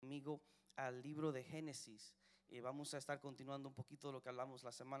conmigo al libro de Génesis. Vamos a estar continuando un poquito de lo que hablamos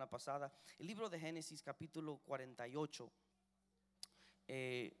la semana pasada. El libro de Génesis capítulo 48.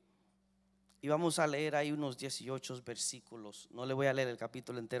 Y vamos a leer ahí unos 18 versículos. No le voy a leer el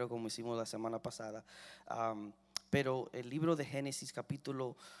capítulo entero como hicimos la semana pasada. Pero el libro de Génesis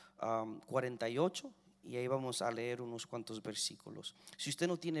capítulo 48, y ahí vamos a leer unos cuantos versículos. Si usted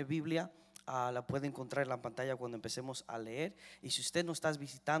no tiene Biblia, la puede encontrar en la pantalla cuando empecemos a leer. Y si usted nos está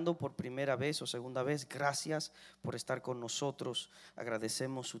visitando por primera vez o segunda vez, gracias por estar con nosotros.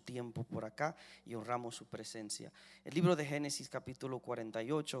 Agradecemos su tiempo por acá y honramos su presencia. El libro de Génesis capítulo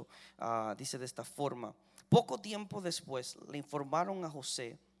 48 dice de esta forma: poco tiempo después le informaron a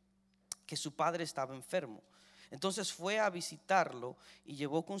José que su padre estaba enfermo. Entonces fue a visitarlo y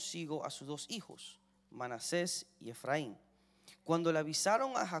llevó consigo a sus dos hijos, Manasés y Efraín. Cuando le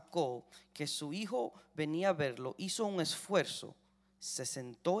avisaron a Jacob que su hijo venía a verlo, hizo un esfuerzo, se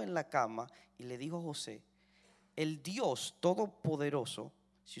sentó en la cama y le dijo a José: el Dios Todopoderoso,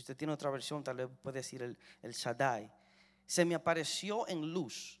 si usted tiene otra versión tal vez puede decir el Shaddai, se me apareció en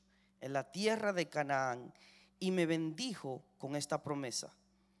luz en la tierra de Canaán y me bendijo con esta promesa: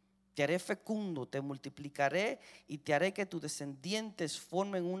 te haré fecundo, te multiplicaré y te haré que tus descendientes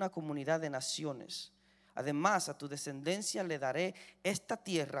formen una comunidad de naciones. Además, a tu descendencia le daré esta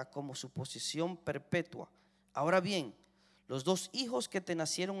tierra como su posesión perpetua. Ahora bien, los dos hijos que te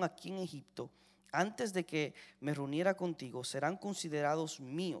nacieron aquí en Egipto, antes de que me reuniera contigo, serán considerados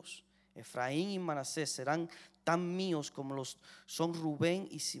míos. Efraín y Manasés serán tan míos como los son Rubén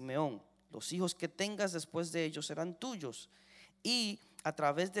y Simeón. Los hijos que tengas después de ellos serán tuyos, y a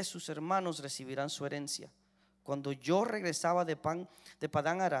través de sus hermanos recibirán su herencia. Cuando yo regresaba de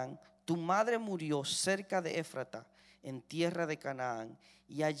Padán Aram, tu madre murió cerca de Éfrata, en tierra de Canaán,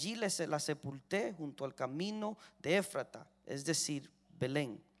 y allí la sepulté junto al camino de Éfrata, es decir,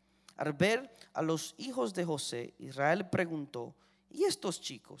 Belén. Al ver a los hijos de José, Israel preguntó: ¿y estos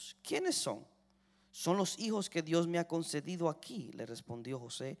chicos quiénes son? Son los hijos que Dios me ha concedido aquí, le respondió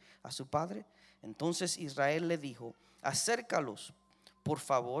José a su padre. Entonces Israel le dijo: acércalos, por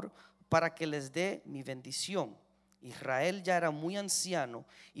favor, para que les dé mi bendición. Israel ya era muy anciano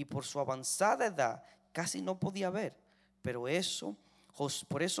y por su avanzada edad casi no podía ver. Por eso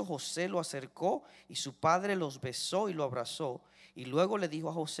José lo acercó y su padre los besó y lo abrazó. Y luego le dijo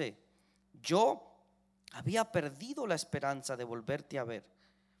a José: yo había perdido la esperanza de volverte a ver,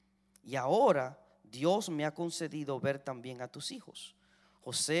 y ahora Dios me ha concedido ver también a tus hijos.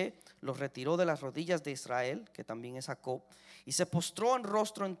 José los retiró de las rodillas de Israel, que también es Jacob, y se postró en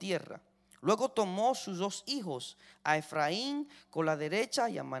rostro en tierra. Luego tomó sus dos hijos, a Efraín con la derecha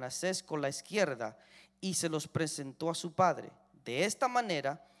y a Manasés con la izquierda, y se los presentó a su padre. De esta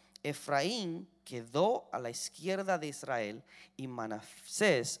manera, Efraín quedó a la izquierda de Israel y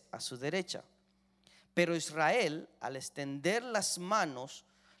Manasés a su derecha. Pero Israel, al extender las manos,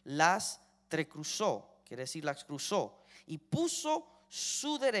 las trecruzó, quiere decir las cruzó, y puso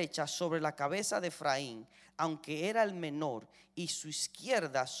su derecha sobre la cabeza de Efraín, aunque era el menor, y su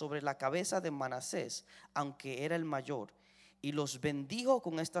izquierda sobre la cabeza de Manasés, aunque era el mayor, y los bendijo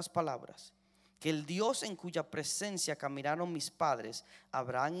con estas palabras: que el Dios en cuya presencia caminaron mis padres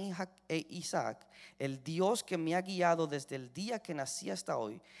Abraham e Isaac, el Dios que me ha guiado desde el día que nací hasta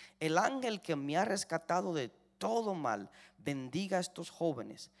hoy, el ángel que me ha rescatado de todo mal, bendiga a estos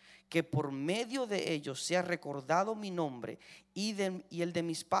jóvenes, que por medio de ellos sea recordado mi nombre y el de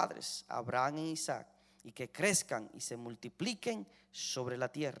mis padres Abraham e Isaac, y que crezcan y se multipliquen sobre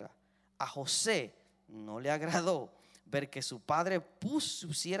la tierra. A José no le agradó ver que su padre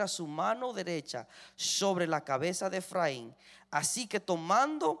pusiera su mano derecha sobre la cabeza de Efraín, así que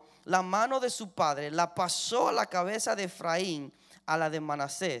tomando la mano de su padre, la pasó a la cabeza de Efraín, a la de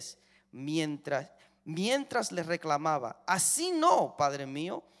Manasés, mientras le reclamaba: así no, padre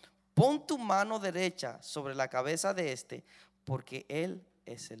mío, pon tu mano derecha sobre la cabeza de este, porque él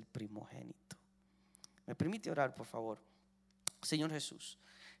es el primogénito. ¿Me permite orar, por favor? Señor Jesús,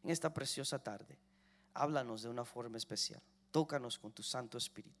 en esta preciosa tarde, háblanos de una forma especial. Tócanos con tu Santo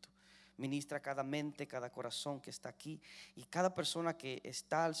Espíritu. Ministra cada mente, cada corazón que está aquí y cada persona que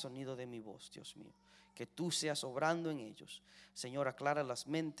está al sonido de mi voz, Dios mío. Que tú seas obrando en ellos. Señor, aclara las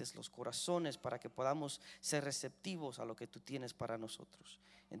mentes, los corazones, para que podamos ser receptivos a lo que tú tienes para nosotros.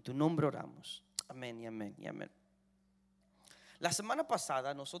 En tu nombre oramos. Amén y amén y amén. La semana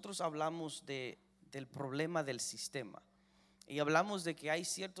pasada nosotros hablamos del problema del sistema. Y hablamos de que hay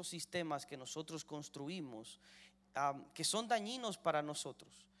ciertos sistemas que nosotros construimos que son dañinos para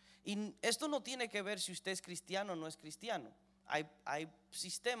nosotros. Y esto no tiene que ver si usted es cristiano o no es cristiano. Hay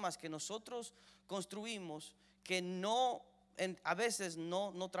sistemas que nosotros construimos que no a veces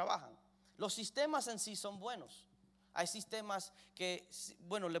no trabajan. Los sistemas en sí son buenos. Hay sistemas que,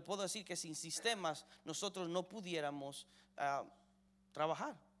 bueno, le puedo decir que sin sistemas nosotros no pudiéramos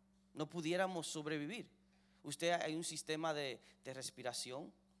trabajar, no pudiéramos sobrevivir. Hay un sistema de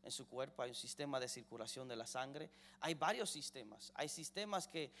respiración en su cuerpo, hay un sistema de circulación de la sangre, hay varios sistemas. Hay sistemas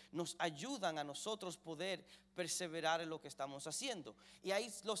que nos ayudan a nosotros poder perseverar en lo que estamos haciendo. Y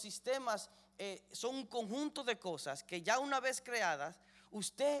ahí los sistemas son un conjunto de cosas que ya una vez creadas,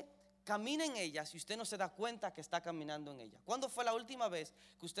 usted camina en ellas y usted no se da cuenta que está caminando en ellas. ¿Cuándo fue la última vez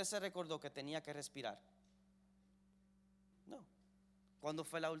que usted se recordó que tenía que respirar? No. ¿Cuándo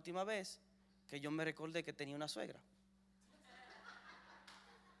fue la última vez que yo me recordé que tenía una suegra?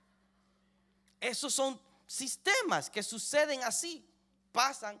 Esos son sistemas que suceden así,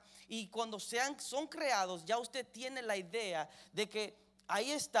 pasan, y cuando son creados ya usted tiene la idea de que ahí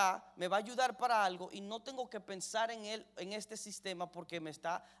está, me va a ayudar para algo y no tengo que pensar en él, en este sistema, porque me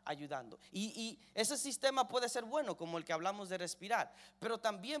está ayudando. Y ese sistema puede ser bueno, como el que hablamos de respirar, pero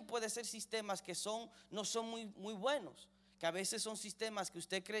también puede ser sistemas que no son muy buenos, que a veces son sistemas que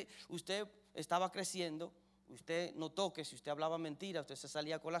usted estaba creciendo, usted notó que si usted hablaba mentira, usted se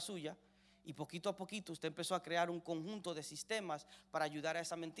salía con la suya. Y poquito a poquito usted empezó a crear un conjunto de sistemas para ayudar a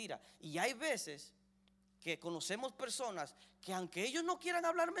esa mentira. Y hay veces que conocemos personas que aunque ellos no quieran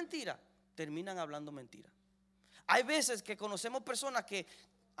hablar mentira, terminan hablando mentira. Hay veces que conocemos personas que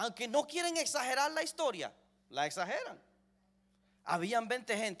aunque no quieren exagerar la historia, la exageran. Habían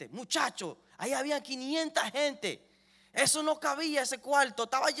 20 gente, muchachos, ahí habían 500 gente. Eso no cabía, ese cuarto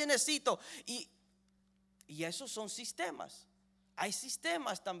estaba llenecito. Y esos son sistemas. Hay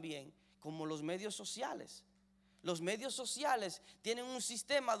sistemas también como los medios sociales. Los medios sociales tienen un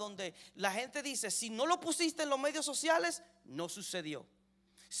sistema donde la gente dice: si no lo pusiste en los medios sociales, no sucedió.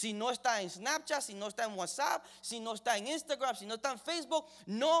 Si no está en Snapchat, si no está en WhatsApp, si no está en Instagram, si no está en Facebook,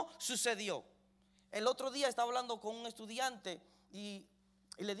 no sucedió. El otro día estaba hablando con un estudiante y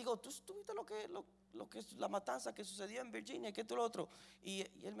le digo: ¿tú viste lo que es la matanza que sucedió en Virginia y que esto y lo otro? Y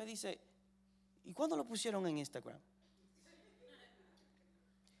él me dice: ¿y cuándo lo pusieron en Instagram?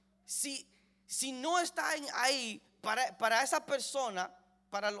 Si no está ahí para esa persona,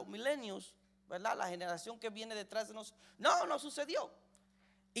 para los millennials, ¿verdad? La generación que viene detrás de nosotros, no sucedió.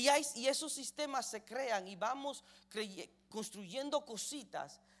 Y esos sistemas se crean y vamos construyendo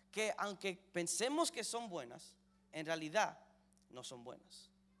cositas que aunque pensemos que son buenas, en realidad no son buenas.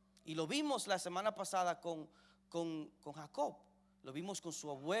 Y lo vimos la semana pasada con Jacob, lo vimos con su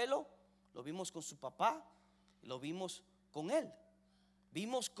abuelo, lo vimos con su papá, lo vimos con él.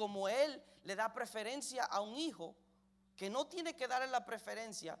 Vimos como él le da preferencia a un hijo que no tiene que darle la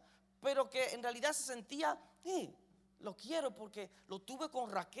preferencia, pero que en realidad se sentía, lo quiero porque lo tuve con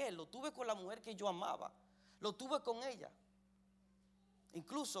Raquel, lo tuve con la mujer que yo amaba, lo tuve con ella.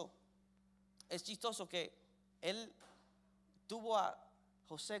 Incluso es chistoso que él tuvo a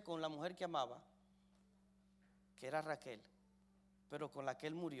José con la mujer que amaba, que era Raquel, pero con la que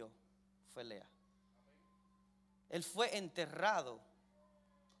él murió fue Lea. Él fue enterrado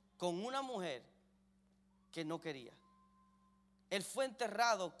con una mujer que no quería. Él fue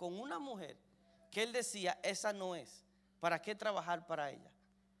enterrado con una mujer que él decía: esa no es. ¿Para qué trabajar para ella?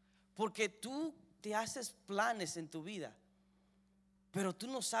 Porque tú te haces planes en tu vida, pero tú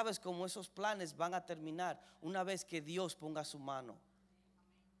no sabes cómo esos planes van a terminar una vez que Dios ponga su mano.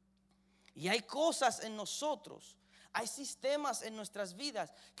 Y hay cosas en nosotros, hay sistemas en nuestras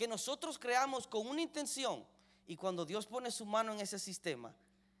vidas que nosotros creamos con una intención, y cuando Dios pone su mano en ese sistema,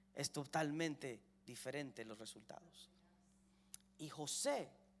 es totalmente diferente los resultados. Y José,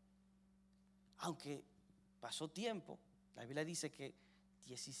 aunque pasó tiempo, la Biblia dice que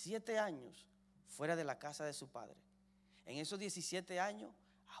 17 años fuera de la casa de su padre. En esos 17 años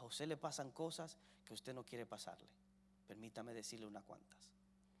a José le pasan cosas que usted no quiere pasarle. Permítame decirle unas cuantas.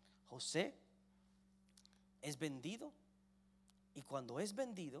 José es vendido, y cuando es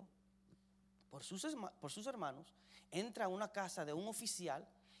vendido por sus hermanos, entra a una casa de un oficial,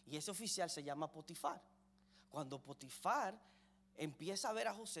 y ese oficial se llama Potifar. Cuando Potifar empieza a ver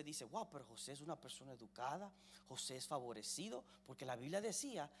a José, dice: wow, pero José es una persona educada, José es favorecido, porque la Biblia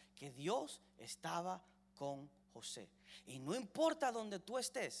decía que Dios estaba con José. Y no importa donde tú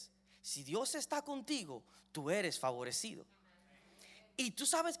estés, si Dios está contigo, tú eres favorecido. Y tú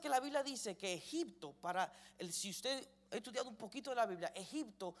sabes que la Biblia dice que Egipto, si usted ha estudiado un poquito de la Biblia,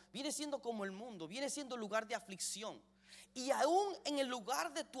 Egipto viene siendo como el mundo, viene siendo lugar de aflicción. Y aún en el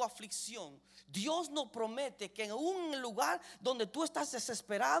lugar de tu aflicción, Dios nos promete que aún en el lugar donde tú estás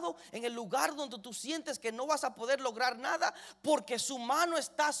desesperado, en el lugar donde tú sientes que no vas a poder lograr nada, porque su mano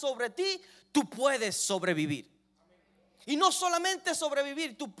está sobre ti, tú puedes sobrevivir. Y no solamente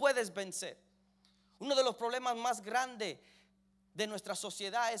sobrevivir, tú puedes vencer. Uno de los problemas más grandes de nuestra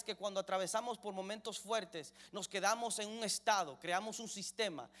sociedad es que cuando atravesamos por momentos fuertes nos quedamos en un estado, creamos un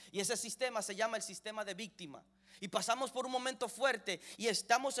sistema, y ese sistema se llama el sistema de víctima. Y pasamos por un momento fuerte y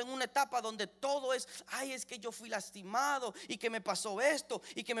estamos en una etapa donde todo es: ay, es que yo fui lastimado y que me pasó esto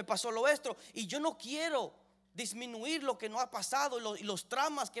y que me pasó lo otro. Y yo no quiero disminuir lo que no ha pasado y los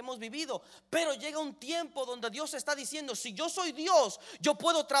traumas que hemos vivido, pero llega un tiempo donde Dios está diciendo: si yo soy Dios, yo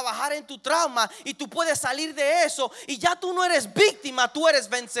puedo trabajar en tu trauma y tú puedes salir de eso, y ya tú no eres víctima, tú eres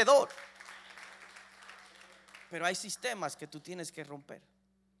vencedor. Pero hay sistemas que tú tienes que romper.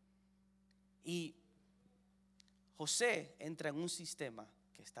 Y José entra en un sistema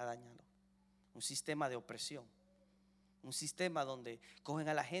que está dañado, un sistema de opresión, un sistema donde cogen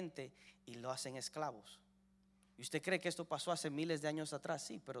a la gente y lo hacen esclavos. ¿Y usted cree que esto pasó hace miles de años atrás?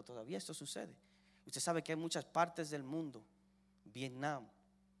 Sí, pero todavía esto sucede. Usted sabe que hay muchas partes del mundo, Vietnam,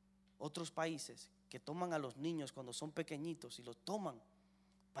 otros países, que toman a los niños cuando son pequeñitos y los toman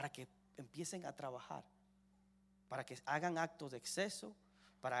para que empiecen a trabajar, para que hagan actos de exceso,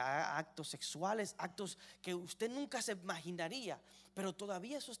 para actos sexuales, actos que usted nunca se imaginaría. Pero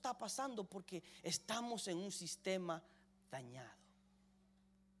todavía eso está pasando porque estamos en un sistema dañado.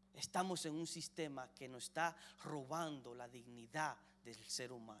 Estamos en un sistema que nos está robando la dignidad del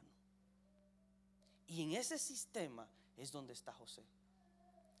ser humano. Y en ese sistema es donde está José.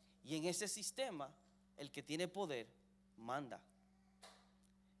 Y en ese sistema el que tiene poder manda.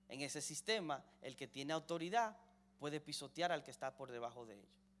 En ese sistema el que tiene autoridad puede pisotear al que está por debajo de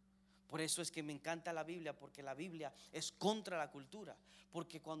ellos. Por eso es que me encanta la Biblia, porque la Biblia es contra la cultura.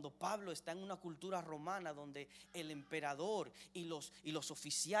 Porque cuando Pablo está en una cultura romana donde el emperador y los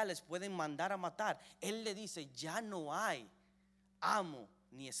oficiales pueden mandar a matar, él le dice: ya no hay amo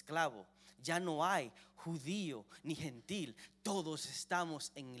ni esclavo, ya no hay judío ni gentil, todos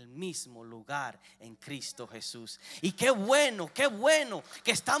estamos en el mismo lugar en Cristo Jesús. Y qué bueno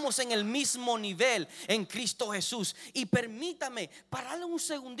que estamos en el mismo nivel en Cristo Jesús. Y permítame pararle un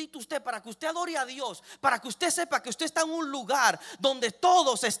segundito a usted, para que usted adore a Dios, para que usted sepa que usted está en un lugar donde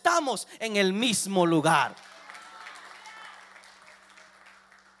todos estamos en el mismo lugar.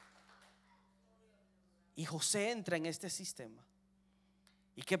 Y José entra en este sistema.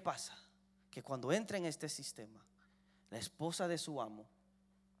 ¿Y qué pasa? Que cuando entra en este sistema, la esposa de su amo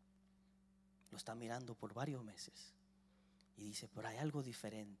lo está mirando por varios meses y dice: pero hay algo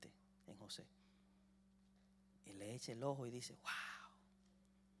diferente en José. Y le echa el ojo y dice: wow,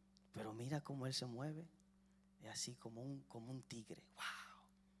 pero mira cómo él se mueve, es así como un tigre. Wow.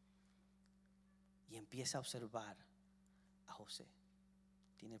 Y empieza a observar a José.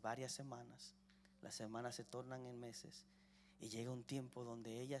 Tiene varias semanas, las semanas se tornan en meses. Y llega un tiempo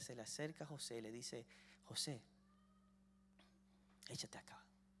donde ella se le acerca a José y le dice: José, échate acá.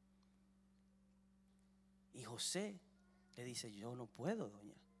 Y José le dice: yo no puedo,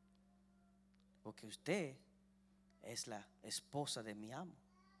 doña, porque usted es la esposa de mi amo.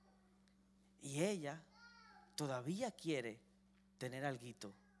 Y ella todavía quiere tener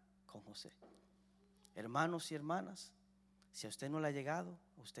alguito con José. Hermanos y hermanas, si a usted no le ha llegado,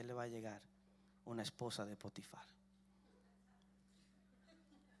 a usted le va a llegar una esposa de Potifar.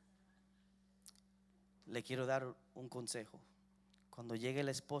 Le quiero dar un consejo. Cuando llegue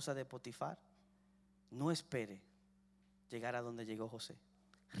la esposa de Potifar, no espere llegar a donde llegó José.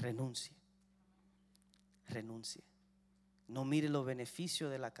 Renuncie. Renuncie. No mire los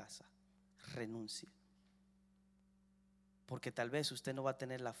beneficios de la casa. Renuncie. Porque tal vez usted no va a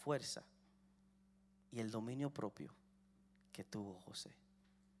tener la fuerza y el dominio propio que tuvo José.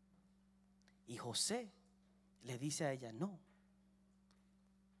 Y José le dice a ella: no.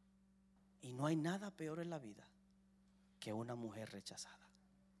 Y no hay nada peor en la vida que una mujer rechazada.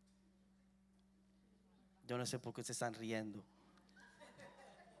 Yo no sé por qué se están riendo.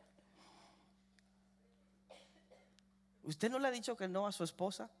 ¿Usted no le ha dicho que no a su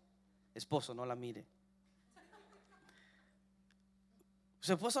esposa? Esposo, no la mire.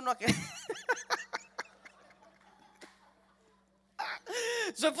 Su esposo no ha querido.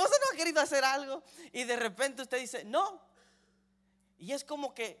 Su esposo no ha querido hacer algo y de repente usted dice: no. Y es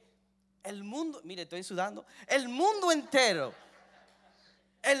como que el mundo, mire, estoy sudando. El mundo entero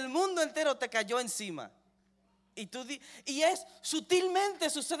te cayó encima. Y es sutilmente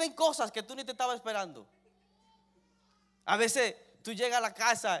suceden cosas que tú ni te estabas esperando. A veces tú llegas a la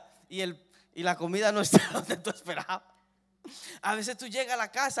casa y la comida no está donde tú esperabas. A veces tú llegas a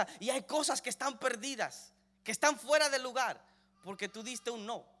la casa y hay cosas que están perdidas, que están fuera del lugar, porque tú diste un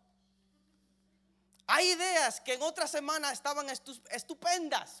no. Hay ideas que en otra semana estaban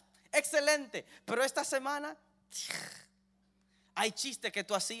estupendas, excelente, pero esta semana Hay chistes que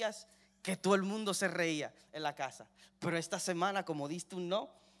tú hacías que todo el mundo se reía en la casa, pero esta semana, como diste un no,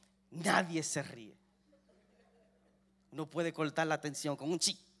 nadie se ríe. Uno puede cortar la atención con un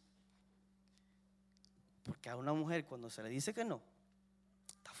chi. Porque a una mujer, cuando se le dice que no,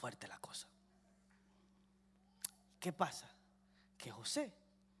 está fuerte la cosa. ¿Qué pasa? Que José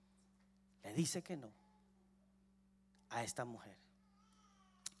le dice que no a esta mujer.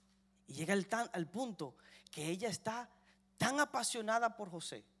 Y llega al punto que ella está tan apasionada por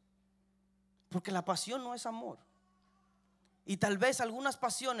José, porque la pasión no es amor. Y tal vez algunas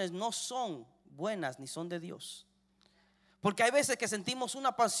pasiones no son buenas ni son de Dios. Porque hay veces que sentimos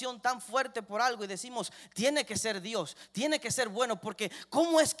una pasión tan fuerte por algo y decimos, tiene que ser Dios, tiene que ser bueno, porque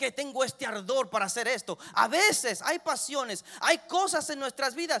 ¿cómo es que tengo este ardor para hacer esto? A veces hay pasiones, hay cosas en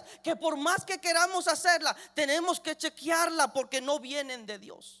nuestras vidas que por más que queramos hacerla, tenemos que chequearla porque no vienen de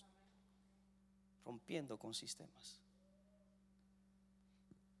Dios. Rompiendo con sistemas.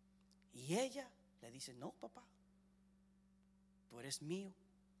 Y ella le dice, no, papá, tú eres mío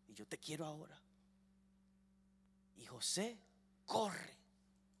y yo te quiero ahora. Y José corre.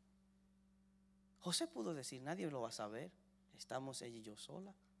 José pudo decir, nadie lo va a saber, estamos ella y yo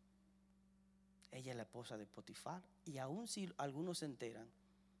sola. Ella es la esposa de Potifar. Y aún si algunos se enteran,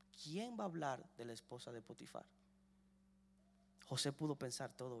 ¿quién va a hablar de la esposa de Potifar? José pudo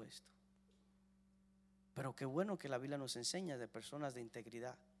pensar todo esto. Pero qué bueno que la Biblia nos enseña de personas de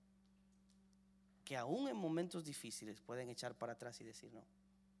integridad, que aún en momentos difíciles pueden echar para atrás y decir no.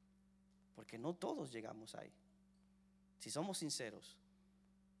 Porque no todos llegamos ahí. Si somos sinceros,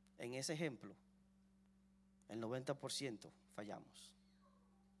 en ese ejemplo, el 90% fallamos.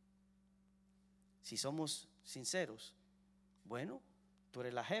 Si somos sinceros, bueno, tú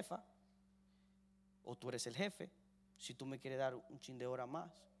eres la jefa o tú eres el jefe. Si tú me quieres dar un chin de hora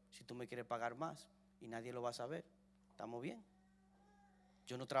más, si tú me quieres pagar más y nadie lo va a saber, estamos bien.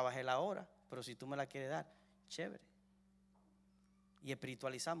 Yo no trabajé la hora, pero si tú me la quieres dar, chévere. Y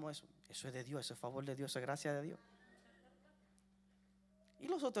espiritualizamos eso. Eso es de Dios, eso es favor de Dios, eso es gracia de Dios. Y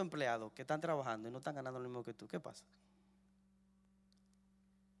los otros empleados que están trabajando y no están ganando lo mismo que tú, ¿qué pasa?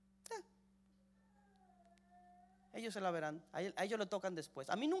 Ellos se la verán, a ellos le tocan después.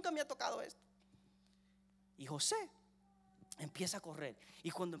 A mí nunca me ha tocado esto. Y José empieza a correr.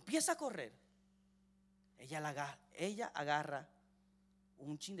 Y cuando empieza a correr, ella agarra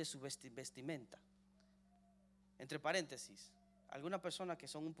un chin de su vestimenta. Entre paréntesis, algunas personas que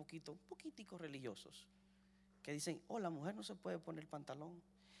son un poquitico religiosos, que dicen, oh, la mujer no se puede poner pantalón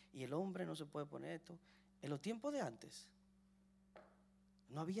y el hombre no se puede poner esto. En los tiempos de antes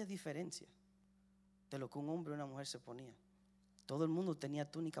no había diferencia de lo que un hombre o una mujer se ponía. Todo el mundo tenía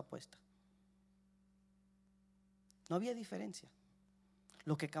túnica puesta. No había diferencia.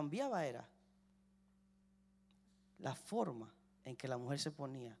 Lo que cambiaba era la forma en que la mujer se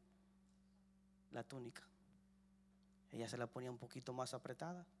ponía la túnica. Ella se la ponía un poquito más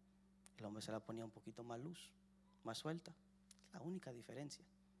apretada, el hombre se la ponía un poquito más luz, más suelta. Es la única diferencia.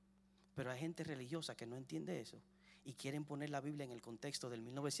 Pero hay gente religiosa que no entiende eso y quieren poner la Biblia en el contexto del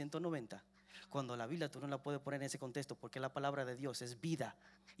 1990, cuando la Biblia tú no la puedes poner en ese contexto, porque la palabra de Dios es vida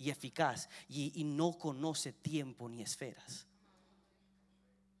y eficaz y no conoce tiempo ni esferas.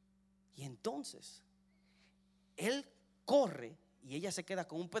 Y entonces él corre y ella se queda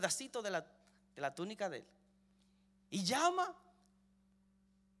con un pedacito de la túnica de él y llama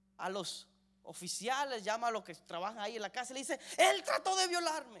a los oficiales, llama a los que trabajan ahí en la casa y le dice, él trató de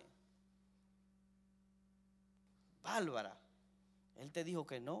violarme. Bárbara, él te dijo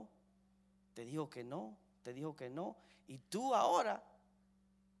que no, te dijo que no, te dijo que no, y tú ahora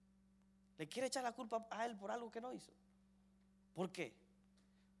le quieres echar la culpa a él por algo que no hizo. ¿Por qué?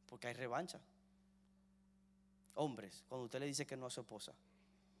 Porque hay revancha. Hombres, cuando usted le dice que no a su esposa,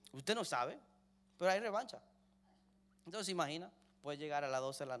 usted no sabe, pero hay revancha. Entonces imagina, puede llegar a las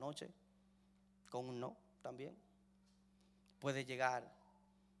 12 de la noche con un no también. Puede llegar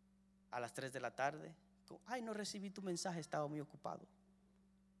a las 3 de la tarde con, ay, no recibí tu mensaje, estaba muy ocupado.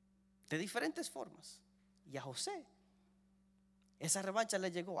 De diferentes formas. Y a José esa revancha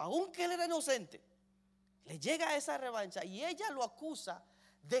le llegó, aunque él era inocente, le llega esa revancha y ella lo acusa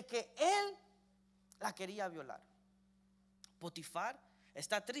de que él la quería violar. Potifar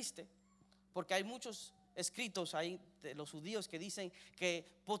está triste porque hay muchos escritos ahí de los judíos que dicen que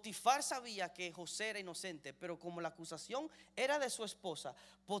Potifar sabía que José era inocente, pero como la acusación era de su esposa,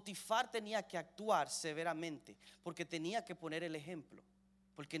 Potifar tenía que actuar severamente porque tenía que poner el ejemplo,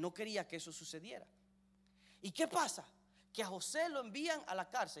 porque no quería que eso sucediera. ¿Y qué pasa? Que a José lo envían a la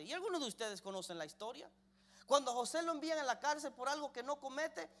cárcel. ¿Y algunos de ustedes conocen la historia? Cuando a José lo envían a la cárcel por algo que no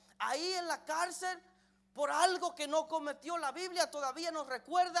comete, ahí en la cárcel por algo que no cometió. La Biblia todavía nos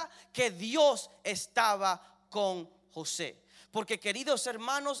recuerda que Dios estaba con José. Porque, queridos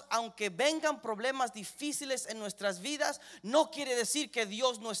hermanos, aunque vengan problemas difíciles en nuestras vidas, no quiere decir que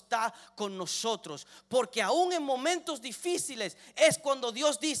Dios no está con nosotros. Porque aún en momentos difíciles es cuando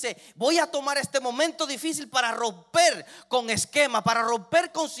Dios dice: voy a tomar este momento difícil para romper con esquemas, para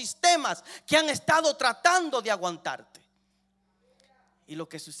romper con sistemas que han estado tratando de aguantarte. Y lo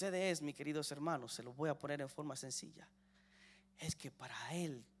que sucede es, mis queridos hermanos, se lo voy a poner en forma sencilla, es que para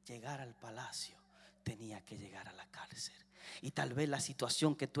él llegar al palacio tenía que llegar a la cárcel. Y tal vez la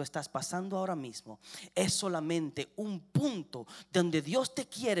situación que tú estás pasando ahora mismo es solamente un punto donde Dios te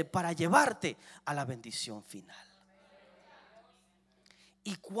quiere para llevarte a la bendición final.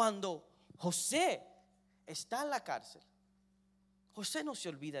 Y cuando José está en la cárcel, José no se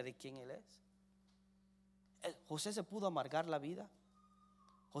olvida de quién él es. José se pudo amargar la vida.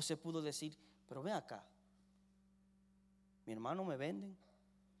 José pudo decir: pero ven acá, mi hermano me venden,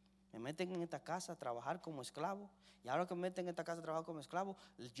 me meten en esta casa a trabajar como esclavo, y ahora que me meten en esta casa a trabajar como esclavo,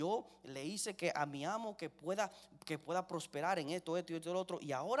 yo le hice que a mi amo que pueda prosperar en esto y lo otro,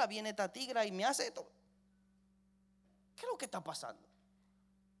 y ahora viene esta tigra y me hace esto. ¿Qué es lo que está pasando?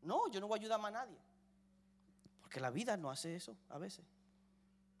 No, yo no voy a ayudar más a nadie, porque la vida no hace eso a veces.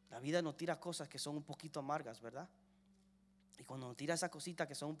 La vida nos tira cosas que son un poquito amargas, ¿verdad? Y cuando nos tira esas cositas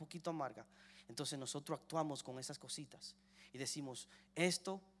que son un poquito amargas, entonces nosotros actuamos con esas cositas y decimos: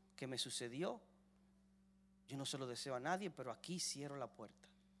 esto que me sucedió, yo no se lo deseo a nadie, pero aquí cierro la puerta.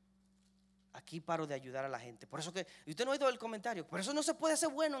 Aquí paro de ayudar a la gente. Por eso que, y usted no ha oído el comentario, por eso no se puede ser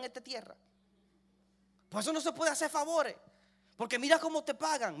bueno en esta tierra. Por eso no se puede hacer favores, porque mira cómo te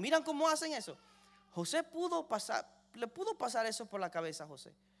pagan, miran cómo hacen eso. José le pudo pasar eso por la cabeza a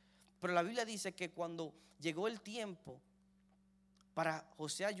José. Pero la Biblia dice que cuando llegó el tiempo para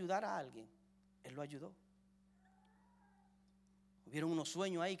José ayudar a alguien, él lo ayudó. Hubieron unos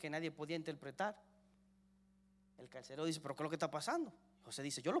sueños ahí que nadie podía interpretar. El carcelero dice: pero ¿qué es lo que está pasando? José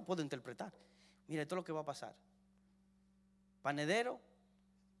dice: yo lo puedo interpretar. Mira, esto es lo que va a pasar. Panadero,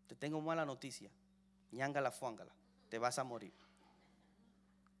 te tengo mala noticia. Ñángala, fuángala, te vas a morir.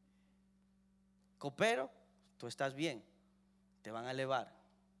 Copero, tú estás bien, te van a elevar.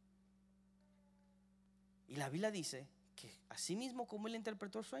 Y la Biblia dice que así mismo como él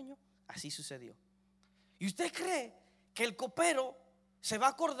interpretó el sueño, así sucedió. ¿Y usted cree que el copero se va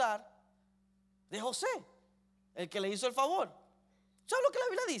a acordar de José, el que le hizo el favor? ¿Sabes lo que la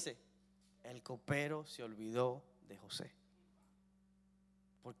Biblia dice? El copero se olvidó de José.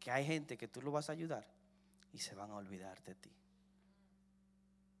 Porque hay gente que tú lo vas a ayudar y se van a olvidar de ti.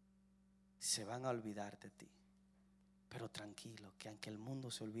 Se van a olvidar de ti. Pero tranquilo, que aunque el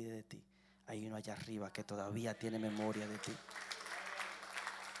mundo se olvide de ti, hay uno allá arriba que todavía tiene memoria de ti.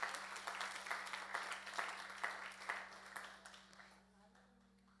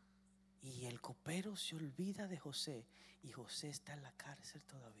 Y el copero se olvida de José, y José está en la cárcel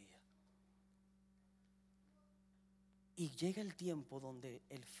todavía. Y llega el tiempo donde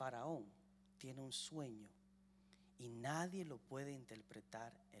el faraón tiene un sueño y nadie lo puede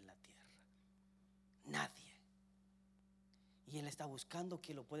interpretar en la tierra. Nadie. Y él está buscando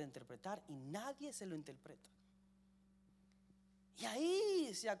quien lo pueda interpretar y nadie se lo interpreta. Y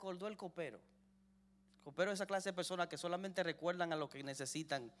ahí se acordó el copero. El copero es esa clase de personas que solamente recuerdan a lo que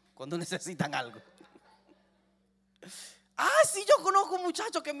necesitan cuando necesitan algo. Sí, yo conozco un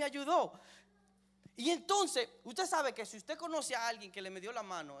muchacho que me ayudó. Y entonces, usted sabe que si usted conoce a alguien que le me dio la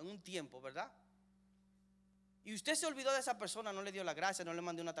mano en un tiempo, ¿verdad? Y usted se olvidó de esa persona, no le dio la gracia, no le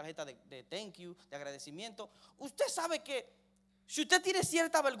mandó una tarjeta de thank you, de agradecimiento. Usted sabe que si usted tiene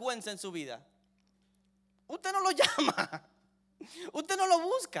cierta vergüenza en su vida, usted no lo llama, usted no lo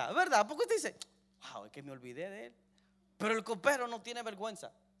busca, ¿verdad? Porque usted dice: wow, es que me olvidé de él. Pero el copero no tiene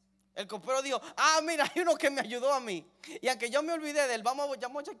vergüenza. El copero dijo: mira, hay uno que me ayudó a mí, y aunque yo me olvidé de él, vamos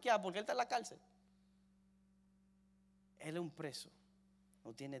a chequear porque él está en la cárcel. Él es un preso,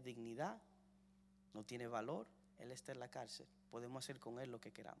 no tiene dignidad, no tiene valor. Él está en la cárcel. Podemos hacer con él lo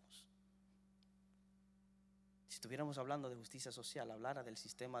que queramos. Si estuviéramos hablando de justicia social, hablara del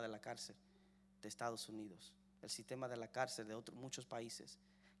sistema de la cárcel de Estados Unidos, el sistema de la cárcel de muchos países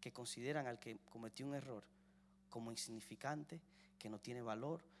que consideran al que cometió un error como insignificante, que no tiene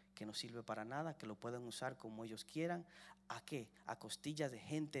valor, que no sirve para nada, que lo pueden usar como ellos quieran. ¿A qué? A costillas de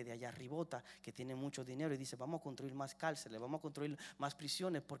gente de allá arribota que tiene mucho dinero y dice: vamos a construir más cárceles, vamos a construir más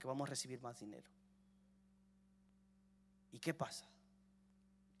prisiones porque vamos a recibir más dinero. ¿Y qué pasa?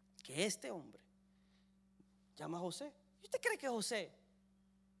 Que este hombre llama a José. ¿Y usted cree que José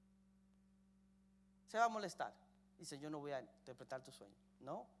se va a molestar? Dice: yo no voy a interpretar tu sueño.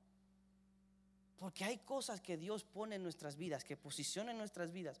 No. Porque hay cosas que Dios pone en nuestras vidas, que posiciona en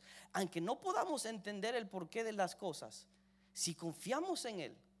nuestras vidas. Aunque no podamos entender el porqué de las cosas, si confiamos en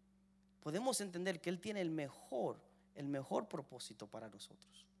Él, podemos entender que Él tiene el mejor propósito para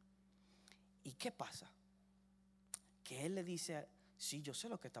nosotros. ¿Y qué pasa? Que Él le dice, sí, yo sé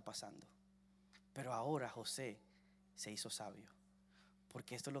lo que está pasando, pero ahora José se hizo sabio.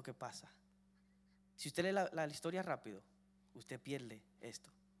 Porque esto es lo que pasa. Si usted lee la historia rápido, usted pierde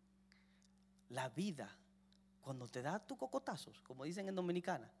esto. La vida, cuando te da tus cocotazos, como dicen en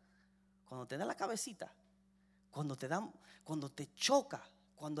Dominicana, cuando te da la cabecita, cuando te choca,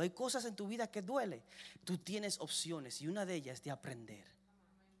 cuando hay cosas en tu vida que duele, tú tienes opciones y una de ellas es de aprender.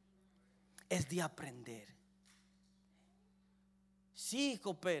 Es de aprender. Sí,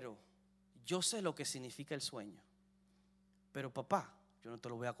 hijo, pero yo sé lo que significa el sueño. Pero papá, yo no te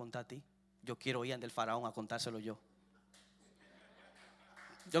lo voy a contar a ti. Yo quiero ir ante el faraón a contárselo yo.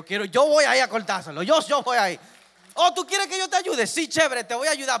 Yo voy ahí a contárselo. Yo voy ahí. Oh, ¿tú quieres que yo te ayude? Sí, chévere, te voy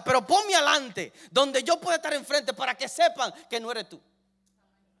a ayudar. Pero ponme adelante, donde yo pueda estar enfrente, para que sepan que no eres tú.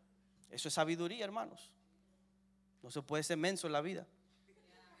 Eso es sabiduría, hermanos. No se puede ser menso en la vida.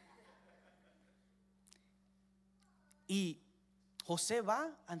 Y José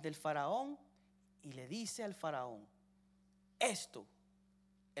va ante el faraón y le dice al faraón: esto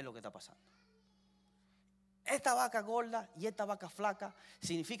es lo que está pasando. Esta vaca gorda y esta vaca flaca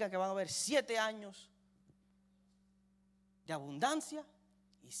significa que van a haber 7 años de abundancia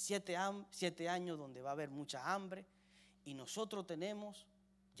y 7 años donde va a haber mucha hambre. Y nosotros tenemos,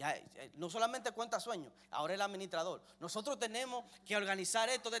 ya no solamente cuenta sueños, ahora el administrador. Nosotros tenemos que organizar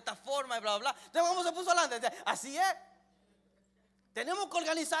esto de esta forma y bla, bla, bla. Entonces, ¿cómo se puso adelante? Así es. Tenemos que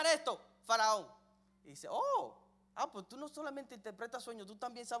organizar esto, faraón. Y dice: pues tú no solamente interpretas sueños, tú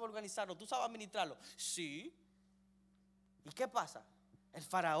también sabes organizarlo, tú sabes administrarlo. Sí. ¿Y qué pasa? El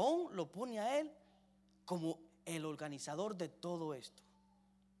faraón lo pone a él como el organizador de todo esto.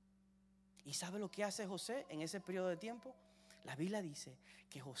 ¿Y sabe lo que hace José en ese periodo de tiempo? La Biblia dice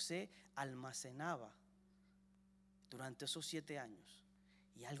que José almacenaba durante esos 7 años.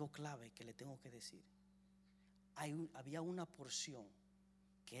 Y algo clave que le tengo que decir: había una porción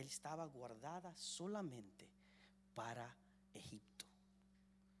que él estaba guardada solamente para Egipto.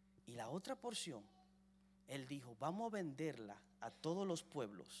 Y la otra porción, él dijo: vamos a venderla a todos los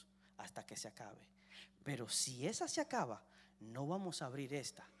pueblos hasta que se acabe. Pero si esa se acaba, no vamos a abrir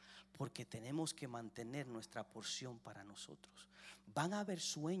esta, porque tenemos que mantener nuestra porción para nosotros. Van a haber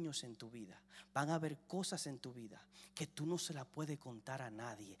sueños en tu vida, van a haber cosas en tu vida que tú no se la puedes contar a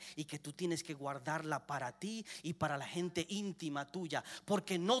nadie y que tú tienes que guardarla para ti y para la gente íntima tuya,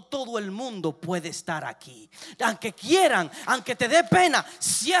 porque no todo el mundo puede estar aquí. Aunque quieran, aunque te dé pena,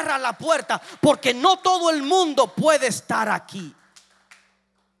 cierra la puerta, porque no todo el mundo puede estar aquí.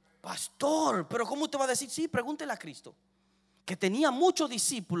 Pastor, pero ¿cómo te va a decir? Sí, pregúntele a Cristo, que tenía muchos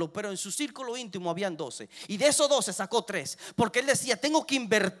discípulos, pero en su círculo íntimo habían 12. Y de esos 12 sacó 3, porque él decía: tengo que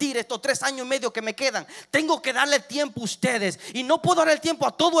invertir estos 3 años y medio que me quedan. Tengo que darle tiempo a ustedes. Y no puedo dar el tiempo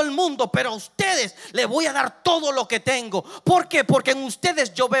a todo el mundo, pero a ustedes les voy a dar todo lo que tengo. ¿Por qué? Porque en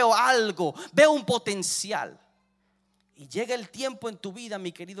ustedes yo veo algo, veo un potencial. Y llega el tiempo en tu vida,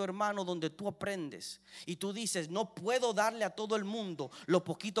 mi querido hermano, donde tú aprendes y tú dices: no puedo darle a todo el mundo lo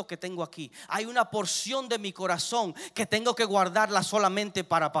poquito que tengo aquí. Hay una porción de mi corazón que tengo que guardarla solamente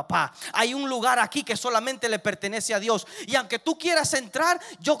para papá. Hay un lugar aquí que solamente le pertenece a Dios. Y aunque tú quieras entrar,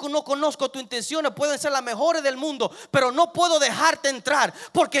 yo no conozco tus intenciones, pueden ser las mejores del mundo, pero no puedo dejarte entrar,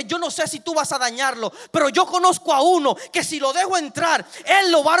 porque yo no sé si tú vas a dañarlo. Pero yo conozco a uno que si lo dejo entrar,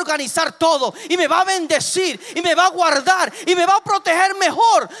 él lo va a organizar todo y me va a bendecir y me va a guardar y me va a proteger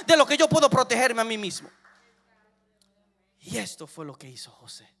mejor de lo que yo puedo protegerme a mí mismo. Y esto fue lo que hizo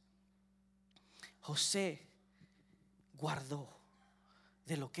José. José guardó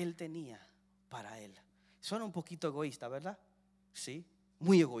de lo que él tenía para él. Suena un poquito egoísta, ¿verdad? Sí,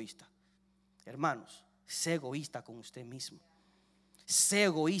 muy egoísta. Hermanos, sé egoísta con usted mismo. Sé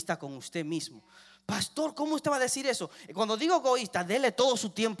egoísta con usted mismo. Pastor, ¿cómo usted va a decir eso? Cuando digo egoísta, dele todo su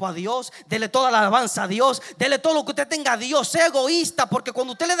tiempo a Dios, dele toda la alabanza a Dios, dele todo lo que usted tenga a Dios. Sé egoísta, porque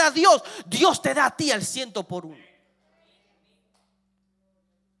cuando usted le da a Dios, Dios te da a ti al 100%.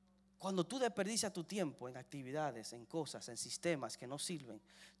 Cuando tú desperdicias tu tiempo en actividades, en cosas, en sistemas que no sirven,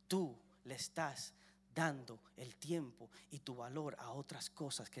 tú le estás dando el tiempo y tu valor a otras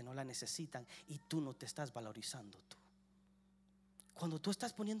cosas que no la necesitan, y tú no te estás valorizando tú. Cuando tú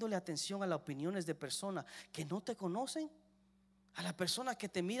estás poniéndole atención a las opiniones de personas que no te conocen, a las personas que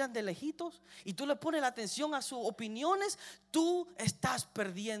te miran de lejitos, y tú le pones la atención a sus opiniones, tú estás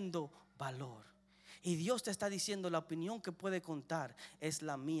perdiendo valor. Y Dios te está diciendo: la opinión que puede contar es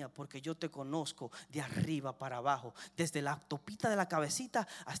la mía, porque yo te conozco de arriba para abajo, desde la topita de la cabecita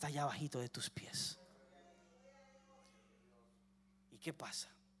hasta allá abajito de tus pies. ¿Y qué pasa?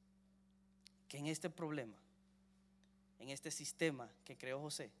 Que en este problema, en este sistema que creó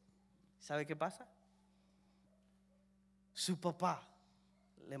José, ¿sabe qué pasa? Su papá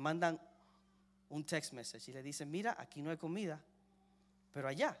le mandan un text message y le dicen: mira, aquí no hay comida, pero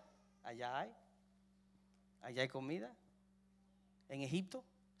allá hay. Allá hay comida. En Egipto,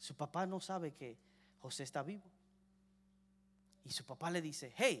 su papá no sabe que José está vivo. Y su papá le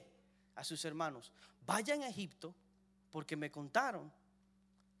dice: hey, a sus hermanos, vayan a Egipto, porque me contaron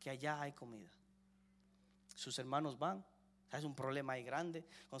que allá hay comida. Sus hermanos van. Es un problema ahí grande.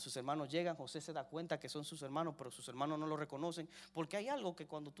 Cuando sus hermanos llegan, José se da cuenta que son sus hermanos, pero sus hermanos no lo reconocen, porque hay algo que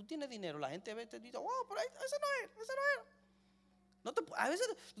cuando tú tienes dinero, la gente ve y te dice: oh, pero ese no es. A veces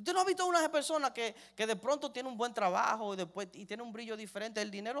usted no ha visto una persona que de pronto tiene un buen trabajo y tiene un brillo diferente. El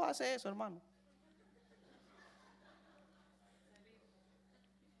dinero hace eso, hermano.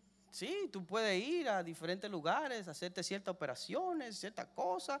 Sí, tú puedes ir a diferentes lugares, hacerte ciertas operaciones, ciertas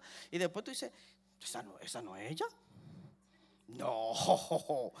cosas, y después tú dices: esa no es ella. No,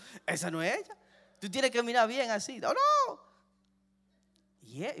 esa no es ella. Tú tienes que mirar bien así. No.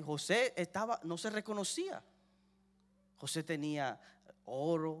 Y José no se reconocía. José tenía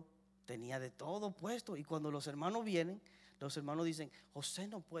oro, tenía de todo puesto. Y cuando los hermanos vienen, los hermanos dicen: José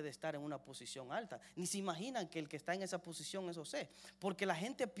no puede estar en una posición alta. Ni se imaginan que el que está en esa posición es José, porque la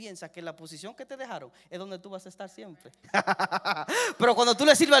gente piensa que la posición que te dejaron es donde tú vas a estar siempre. Pero cuando tú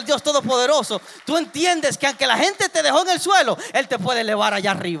le sirves al Dios Todopoderoso, tú entiendes que aunque la gente te dejó en el suelo, Él te puede elevar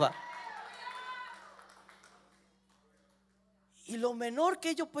allá arriba. Y lo menor que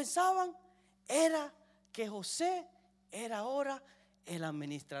ellos pensaban era que José era ahora el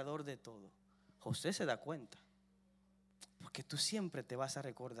administrador de todo. José se da cuenta, porque tú siempre te vas a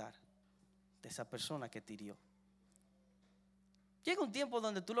recordar de esa persona que te hirió. Llega un tiempo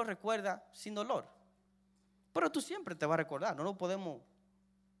donde tú lo recuerdas sin dolor, pero tú siempre te vas a recordar. No lo podemos,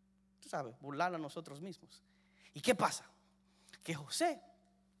 tú sabes, burlar a nosotros mismos. ¿Y qué pasa? Que José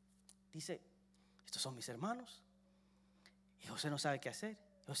dice: estos son mis hermanos. Y José no sabe qué hacer.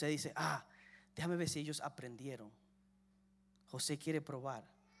 José dice: déjame ver si ellos aprendieron. José quiere probar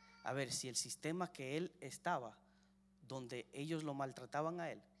a ver si el sistema que él estaba, donde ellos lo maltrataban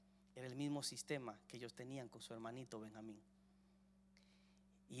a él, era el mismo sistema que ellos tenían con su hermanito Benjamín.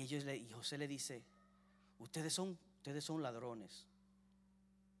 Y José le dice: ustedes son ladrones.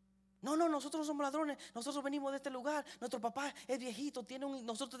 No, nosotros no somos ladrones. Nosotros venimos de este lugar. Nuestro papá es viejito,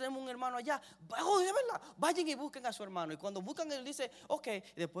 nosotros tenemos un hermano allá. De verdad, vayan y busquen a su hermano. Y cuando buscan, él dice: ok. Y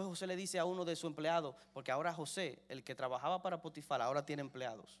después José le dice a uno de sus empleados, porque ahora José, el que trabajaba para Potifar, ahora tiene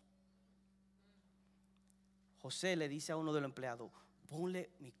empleados. José le dice a uno de los empleados: ponle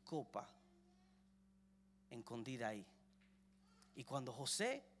mi copa escondida ahí. Y cuando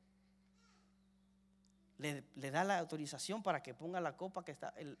José le da la autorización para que ponga la copa que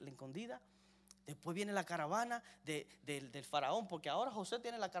está escondida, después viene la caravana del faraón, porque ahora José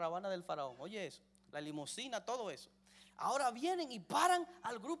tiene la caravana del faraón. Oye eso, la limusina, todo eso. Ahora vienen y paran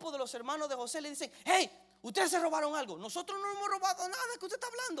al grupo de los hermanos de José. Le dicen: hey, ustedes se robaron algo. Nosotros no hemos robado nada. ¿Qué usted está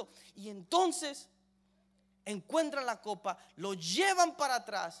hablando? Y entonces encuentran la copa, lo llevan para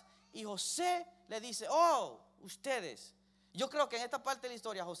atrás, y José le dice: oh, ustedes. Yo creo que en esta parte de la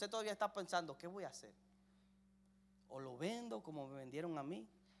historia José todavía está pensando: ¿qué voy a hacer? O lo vendo como me vendieron a mí,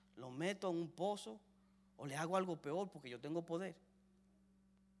 lo meto en un pozo, o le hago algo peor porque yo tengo poder.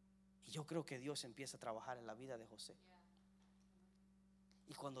 Y yo creo que Dios empieza a trabajar en la vida de José.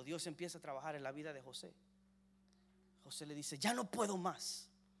 Y cuando Dios empieza a trabajar en la vida de José, José le dice: ya no puedo más.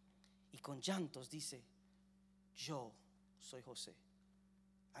 Y con llantos dice: yo soy José,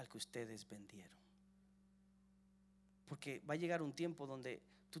 al que ustedes vendieron. Porque va a llegar un tiempo donde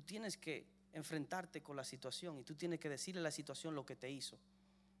tú tienes que enfrentarte con la situación, y tú tienes que decirle a la situación lo que te hizo.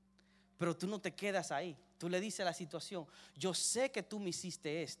 Pero tú no te quedas ahí. Tú le dices a la situación: yo sé que tú me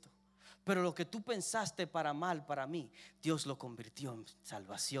hiciste esto, pero lo que tú pensaste para mal para mí, Dios lo convirtió en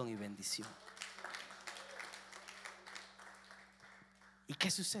salvación y bendición. ¿Y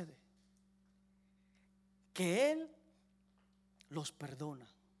qué sucede? Que Él los perdona,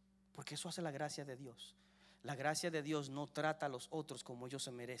 porque eso hace la gracia de Dios. La gracia de Dios no trata a los otros como ellos se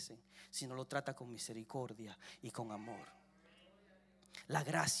merecen, sino lo trata con misericordia y con amor. La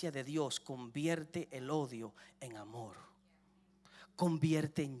gracia de Dios convierte el odio en amor,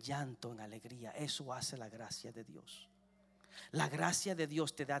 convierte en llanto en alegría. Eso hace la gracia de Dios. La gracia de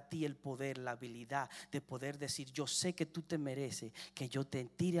Dios te da a ti el poder, la habilidad de poder decir: yo sé que tú te mereces que yo te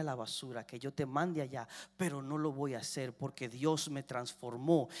tire a la basura, que yo te mande allá, pero no lo voy a hacer porque Dios me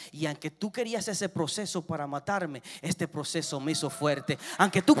transformó. Y aunque tú querías ese proceso para matarme, este proceso me hizo fuerte.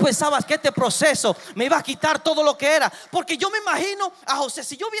 Aunque tú pensabas que este proceso me iba a quitar todo lo que era, porque yo me imagino a José.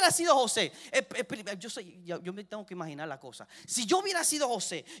 Si yo hubiera sido José, yo me tengo que imaginar la cosa. Si yo hubiera sido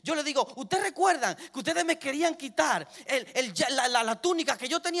José, yo le digo: ustedes recuerdan que ustedes me querían quitar la túnica que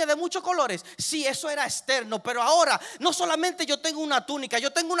yo tenía de muchos colores. Sí, eso era externo, pero ahora no solamente yo tengo una túnica,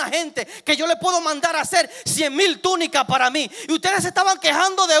 yo tengo una gente que yo le puedo mandar a hacer 100,000 túnicas para mí. Y ustedes se estaban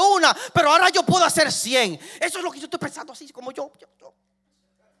quejando de una, pero ahora yo puedo hacer 100. Eso es lo que yo estoy pensando, así como yo.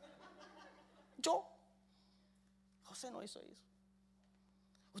 José no hizo eso.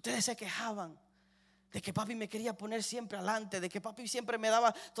 Ustedes se quejaban de que papi me quería poner siempre adelante, de que papi siempre me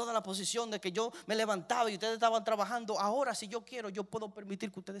daba toda la posición, de que yo me levantaba y ustedes estaban trabajando. Ahora, si yo quiero, yo puedo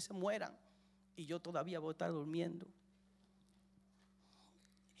permitir que ustedes se mueran y yo todavía voy a estar durmiendo.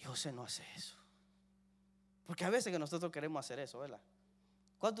 Y José no hace eso, porque a veces que nosotros queremos hacer eso, ¿verdad?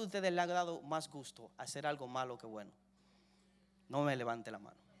 ¿Cuántos de ustedes le han dado más gusto hacer algo malo que bueno? No me levante la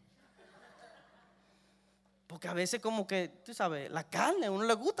mano. Porque a veces como que, tú sabes, la carne, a uno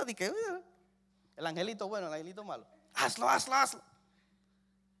le gusta de que el angelito bueno, el angelito malo. Hazlo.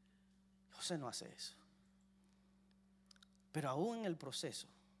 José no hace eso. Pero aún en el proceso,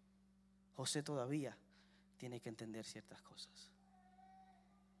 José todavía tiene que entender ciertas cosas.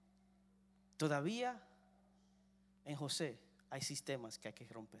 Todavía en José hay sistemas que hay que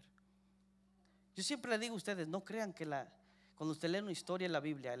romper. Yo siempre le digo a ustedes: no crean que cuando usted lee una historia en la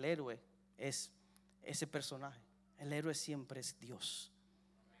Biblia, el héroe es ese personaje. El héroe siempre es Dios.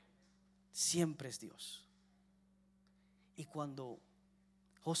 Siempre es Dios. Y cuando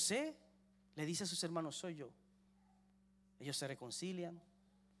José le dice a sus hermanos: soy yo, ellos se reconcilian,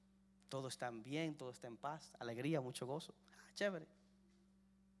 todo está bien, todo está en paz, alegría, mucho gozo. Chévere.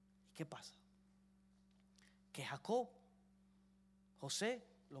 ¿Y qué pasa? Que José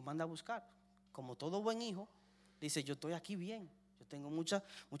lo manda a buscar. Como todo buen hijo, dice: yo estoy aquí bien, yo tengo muchas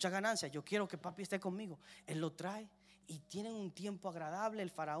ganancias, yo quiero que papi esté conmigo. Él lo trae y tienen un tiempo agradable. El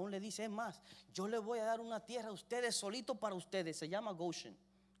faraón le dice: es más, yo le voy a dar una tierra a ustedes, solito para ustedes. Se llama Goshen.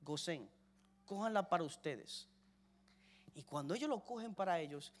 Cójanla para ustedes. Y cuando ellos lo cogen para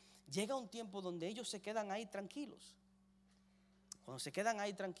ellos, llega un tiempo donde ellos se quedan ahí tranquilos. Cuando se quedan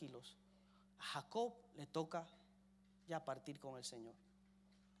ahí tranquilos, a Jacob le toca ya partir con el Señor.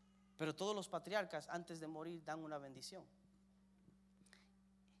 Pero todos los patriarcas antes de morir dan una bendición.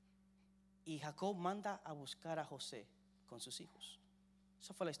 Y Jacob manda a buscar a José con sus hijos.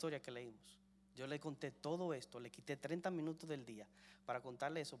 Esa fue la historia que leímos. Yo le conté todo esto, le quité 30 minutos del día para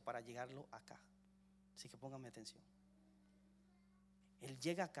contarle eso, para llegarlo acá. Así que pónganme atención. Él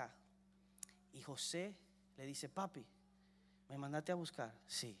llega acá y José le dice: papi, ¿me mandaste a buscar?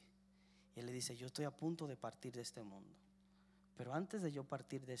 Sí. Y él le dice: yo estoy a punto de partir de este mundo, pero antes de yo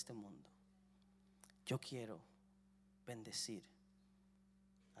partir de este mundo, yo quiero bendecir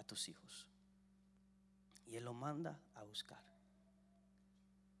a tus hijos. Y él lo manda a buscar.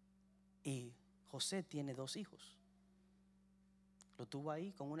 Y José tiene 2 hijos. Lo tuvo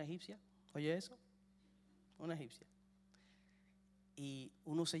ahí con una egipcia. Oye eso, una egipcia. Y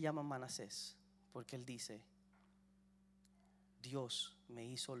uno se llama Manasés, porque él dice: Dios me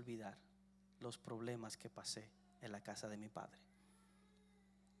hizo olvidar los problemas que pasé en la casa de mi padre.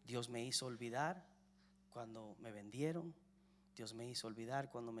 Dios me hizo olvidar cuando me vendieron. Dios me hizo olvidar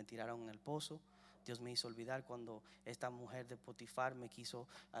cuando me tiraron en el pozo. Dios me hizo olvidar cuando esta mujer de Potifar me quiso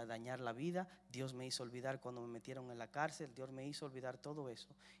dañar la vida. Dios me hizo olvidar cuando me metieron en la cárcel. Dios me hizo olvidar todo eso.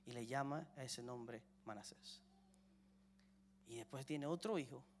 Y le llama a ese nombre Manasés. Y después tiene otro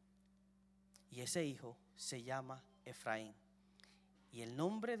hijo. Y ese hijo se llama Efraín. Y el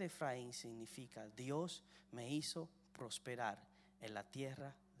nombre de Efraín significa: Dios me hizo prosperar en la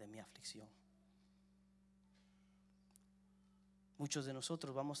tierra de mi aflicción. Muchos de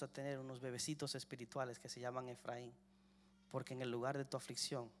nosotros vamos a tener unos bebecitos espirituales que se llaman Efraín, porque en el lugar de tu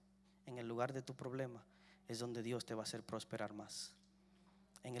aflicción, en el lugar de tu problema, es donde Dios te va a hacer prosperar más.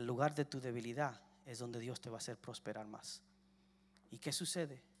 En el lugar de tu debilidad es donde Dios te va a hacer prosperar más. ¿Y qué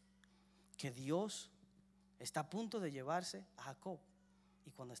sucede? Que Dios está a punto de llevarse a Jacob.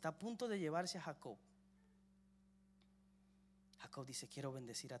 Y cuando está a punto de llevarse a Jacob, Jacob dice: quiero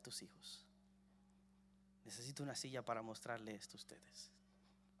bendecir a tus hijos. Necesito una silla para mostrarle esto a ustedes.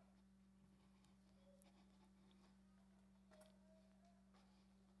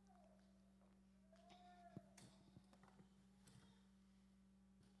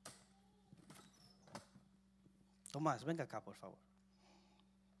 Tomás, venga acá, por favor.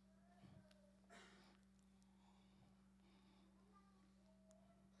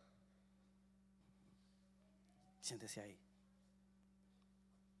 Siéntese ahí.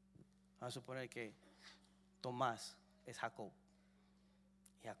 Vamos a suponer que Tomás es Jacob.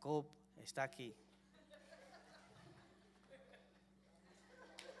 Y Jacob está aquí.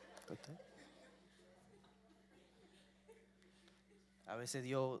 A veces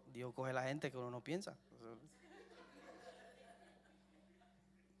Dios coge a la gente que uno no piensa.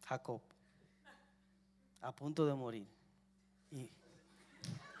 Jacob, a punto de morir.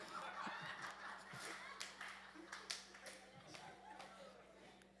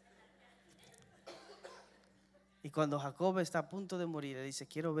 Y cuando Jacob está a punto de morir, le dice: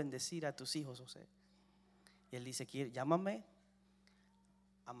 quiero bendecir a tus hijos, José. Y él dice: llámame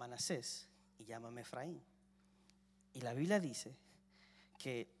a Manasés y llámame Efraín. Y la Biblia dice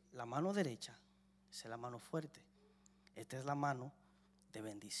que la mano derecha es la mano fuerte. Esta es la mano de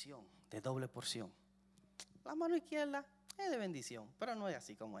bendición, de doble porción. La mano izquierda es de bendición, pero no es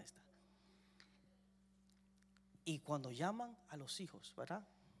así como esta. Y cuando llaman a los hijos, ¿verdad?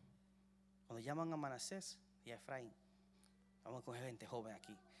 Cuando llaman a Manasés y a Efraín, vamos a coger gente joven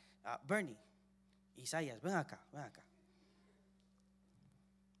aquí. Bernie, Isaías, ven acá, ven acá.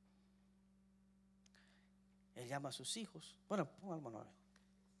 Él llama a sus hijos. Bueno, pongámonos a ver.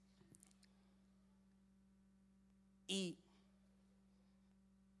 Y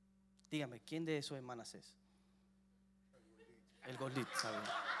dígame, ¿quién de esos es Manasés? El gordito, ¿sabe?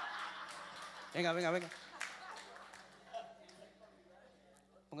 Venga, venga, venga.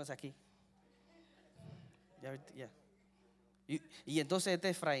 Póngase aquí. Ya. Y entonces este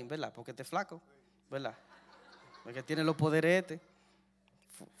es Efraín, ¿verdad? Porque este es flaco, ¿verdad? Porque tiene los poderes este.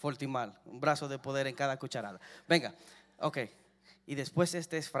 Fortimal, un brazo de poder en cada cucharada. Venga, ok. Y después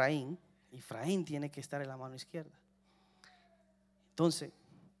este es Efraín. Y Efraín tiene que estar en la mano izquierda. Entonces,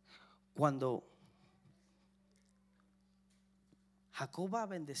 cuando Jacob va a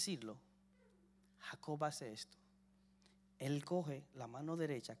bendecirlo, Jacob hace esto. Él coge la mano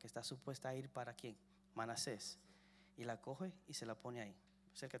derecha que está supuesta a ir para ¿quién? Manasés. Y la coge y se la pone ahí.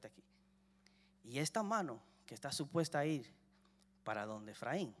 Acércate aquí. Y esta mano que está supuesta a ir para donde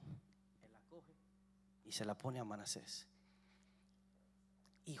Efraín, él la coge y se la pone a Manasés.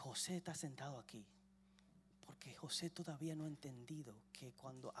 Y José está sentado aquí porque José todavía no ha entendido que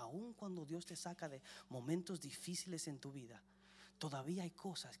aun cuando Dios te saca de momentos difíciles en tu vida, todavía hay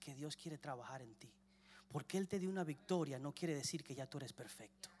cosas que Dios quiere trabajar en ti. Porque Él te dio una victoria no quiere decir que ya tú eres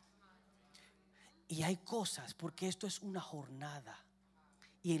perfecto. Y hay cosas, porque esto es una jornada,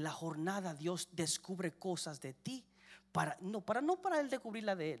 y en la jornada Dios descubre cosas de ti no para Él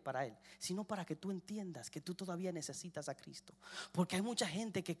descubrirla de Él, para Él, sino para que tú entiendas que tú todavía necesitas a Cristo. Porque hay mucha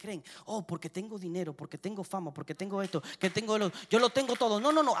gente que creen: porque tengo dinero, porque tengo fama, porque tengo esto, que tengo yo lo tengo todo.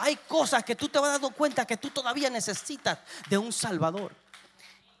 No, hay cosas que tú te vas dando cuenta que tú todavía necesitas de un Salvador.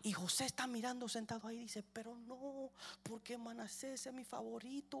 Y José está mirando sentado ahí y dice: pero no, porque Manasés es mi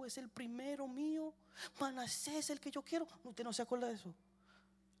favorito, es el primero mío. Manasés es el que yo quiero. ¿Usted no se acuerda de eso?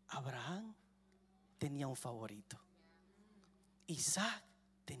 Abraham tenía un favorito. Isaac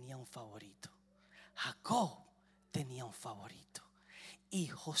tenía un favorito. Jacob tenía un favorito. Y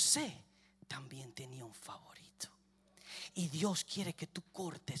José también tenía un favorito. Y Dios quiere que tú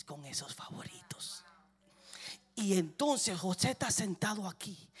cortes con esos favoritos. Y entonces José está sentado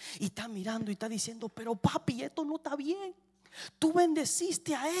aquí y está mirando y está diciendo: pero papi, esto no está bien. Tú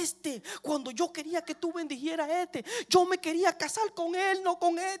bendeciste a este cuando yo quería que tú bendijeras a este. Yo me quería casar con él, no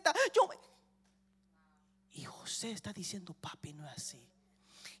con esta. Y José está diciendo: papi, no es así.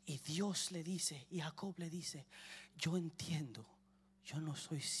 Y Dios le dice, y Jacob le dice: yo entiendo, yo no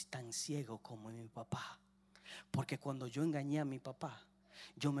soy tan ciego como mi papá. Porque cuando yo engañé a mi papá,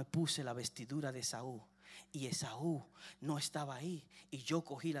 yo me puse la vestidura de Esaú. Y Esaú no estaba ahí y yo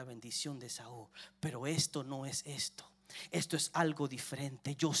cogí la bendición de Esaú. Pero esto no es esto. Esto es algo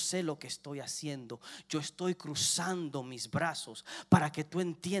diferente. Yo sé lo que estoy haciendo. Yo estoy cruzando mis brazos para que tú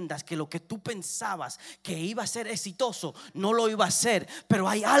entiendas que lo que tú pensabas que iba a ser exitoso no lo iba a ser, pero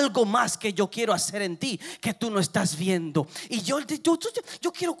hay algo más que yo quiero hacer en ti que tú no estás viendo. Y yo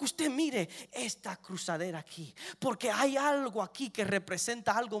quiero que usted mire esta cruzadera aquí, porque hay algo aquí que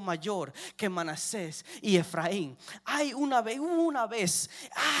representa algo mayor que Manasés y Efraín. Hubo una vez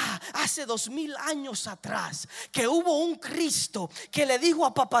hace 2000 años atrás que hubo un Cristo que le dijo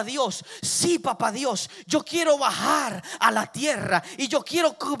a papá Dios: sí, papá Dios, yo quiero bajar a la tierra y yo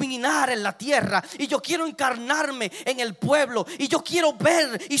quiero caminar en la tierra y yo quiero encarnarme en el pueblo y yo quiero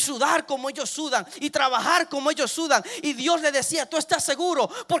ver y sudar como ellos sudan y trabajar como ellos sudan. Y Dios le decía: tú estás seguro,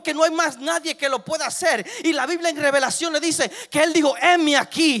 porque no hay más nadie que lo pueda hacer. Y la Biblia en Revelación le dice que él dijo: heme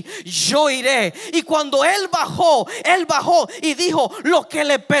aquí, yo iré. Y cuando él bajó y dijo: lo que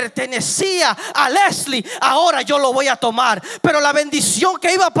le pertenecía a Leslie, ahora yo lo voy a tomar, pero la bendición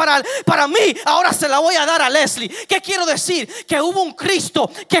que iba para mí, ahora se la voy a dar a Leslie. ¿Qué quiero decir? Que hubo un Cristo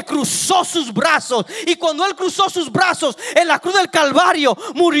que cruzó sus brazos, y cuando él cruzó sus brazos en la cruz del Calvario,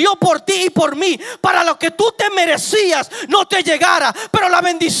 murió por ti y por mí, para lo que tú te merecías no te llegara, pero la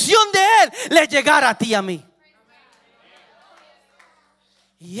bendición de él le llegara a ti y a mí.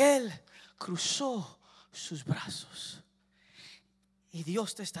 Y él cruzó sus brazos. Y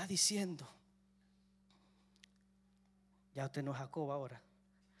Dios te está diciendo: ya usted no es Jacob ahora.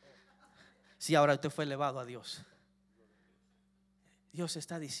 Si ahora usted fue elevado a Dios. Dios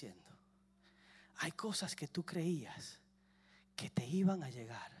está diciendo: hay cosas que tú creías que te iban a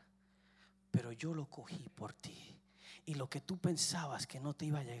llegar, pero yo lo cogí por ti. Y lo que tú pensabas que no te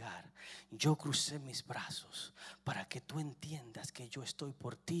iba a llegar, yo crucé mis brazos para que tú entiendas que yo estoy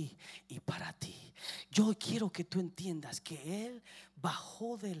por ti y para ti. Yo quiero que tú entiendas que Él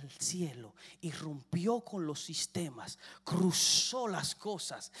bajó del cielo y rompió con los sistemas, cruzó las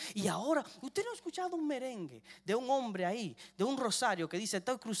cosas. Y ahora, usted no ha escuchado un merengue de un hombre ahí, de un rosario, que dice: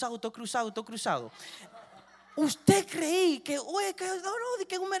 estoy cruzado, estoy cruzado, estoy cruzado. Usted creí que, oye,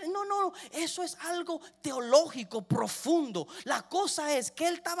 no, eso es algo teológico profundo. La cosa es que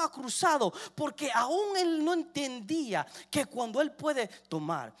él estaba cruzado porque aún él no entendía que cuando él puede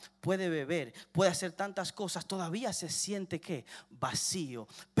tomar, puede beber, puede hacer tantas cosas, todavía se siente que vacío.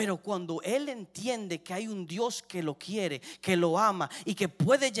 Pero cuando él entiende que hay un Dios que lo quiere, que lo ama y que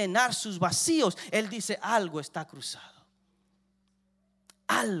puede llenar sus vacíos, él dice: algo está cruzado,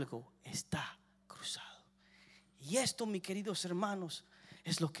 algo está cruzado. Y esto, mis queridos hermanos,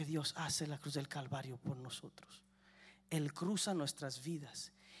 es lo que Dios hace en la cruz del Calvario por nosotros. Él cruza nuestras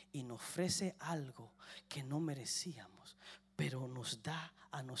vidas y nos ofrece algo que no merecíamos, pero nos da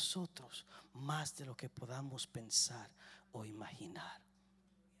a nosotros más de lo que podamos pensar o imaginar.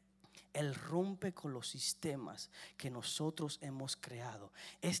 Él rompe con los sistemas que nosotros hemos creado.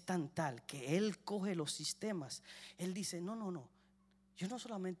 Es tan tal que Él coge los sistemas. Él dice: no, yo no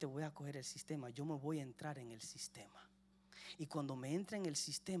solamente voy a coger el sistema, yo me voy a entrar en el sistema. Y cuando me entre en el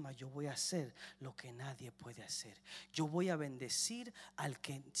sistema, yo voy a hacer lo que nadie puede hacer. Yo voy a bendecir al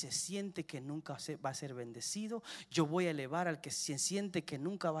que se siente que nunca va a ser bendecido. Yo voy a elevar al que se siente que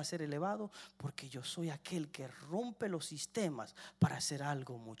nunca va a ser elevado, porque yo soy aquel que rompe los sistemas para hacer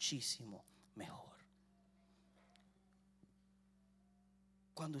algo muchísimo mejor.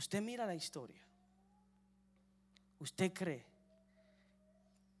 Cuando usted mira la historia, usted cree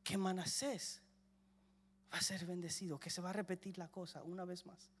que Manasés va a ser bendecido, que se va a repetir la cosa una vez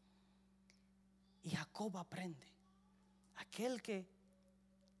más. Y Jacob aprende. Aquel que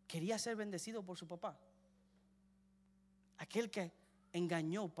quería ser bendecido por su papá, aquel que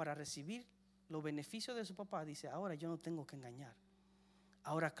engañó para recibir los beneficios de su papá, dice: ahora yo no tengo que engañar.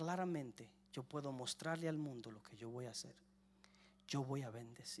 Ahora claramente yo puedo mostrarle al mundo lo que yo voy a hacer. Yo voy a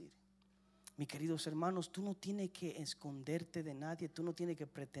bendecir. Mis queridos hermanos, tú no tienes que esconderte de nadie, tú no tienes que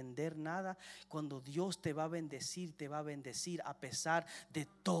pretender nada. Cuando Dios te va a bendecir, te va a bendecir a pesar de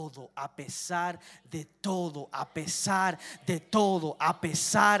todo, a pesar de todo, a pesar de todo, a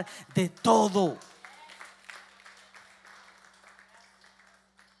pesar de todo.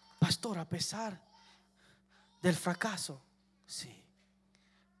 Pastor, a pesar del fracaso, sí.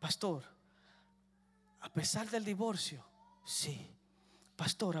 Pastor, a pesar del divorcio, sí.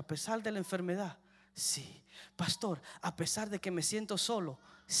 Pastor, a pesar de la enfermedad, sí. Pastor, a pesar de que me siento solo,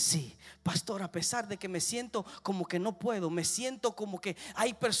 sí. Pastor, a pesar de que me siento como que no puedo, me siento como que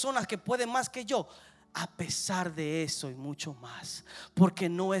hay personas que pueden más que yo. A pesar de eso y mucho más, porque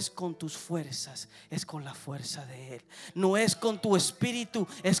no es con tus fuerzas, es con la fuerza de Él. No es con tu espíritu,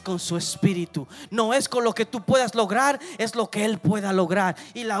 es con su espíritu. No es con lo que tú puedas lograr, es lo que Él pueda lograr.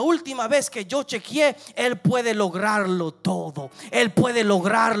 Y la última vez que yo chequeé, Él puede lograrlo todo. Él puede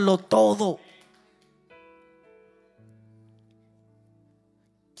lograrlo todo.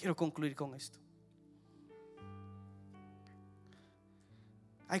 Quiero concluir con esto.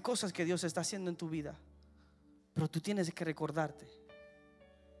 Hay cosas que Dios está haciendo en tu vida, pero tú tienes que recordarte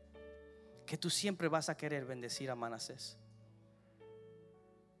que tú siempre vas a querer bendecir a Manasés,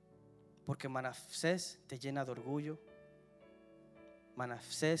 porque Manasés te llena de orgullo,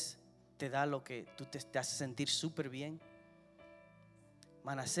 Manasés te da lo que tú te hace sentir súper bien.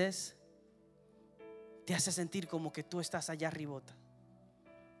 Manasés te hace sentir como que tú estás allá arribota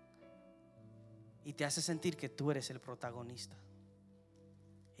y te hace sentir que tú eres el protagonista.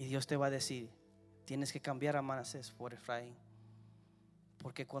 Y Dios te va a decir: tienes que cambiar a Manasés por Efraín,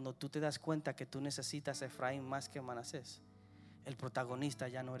 porque cuando tú te das cuenta que tú necesitas a Efraín más que a Manasés, el protagonista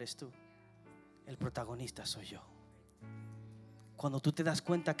ya no eres tú, el protagonista soy yo. Cuando tú te das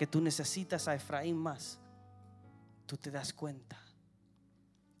cuenta que tú necesitas a Efraín más, tú te das cuenta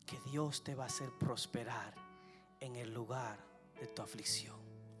que Dios te va a hacer prosperar en el lugar de tu aflicción.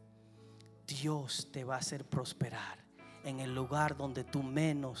 Dios te va a hacer prosperar en el lugar donde tú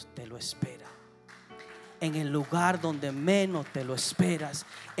menos te lo esperas. En el lugar donde menos te lo esperas,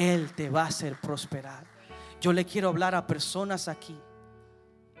 Él te va a hacer prosperar. Yo le quiero hablar a personas aquí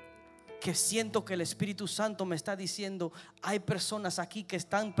que siento que el Espíritu Santo me está diciendo: hay personas aquí que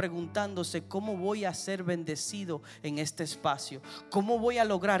están preguntándose: ¿cómo voy a ser bendecido en este espacio? ¿Cómo voy a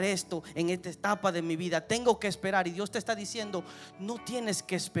lograr esto en esta etapa de mi vida? Tengo que esperar. Y Dios te está diciendo: no tienes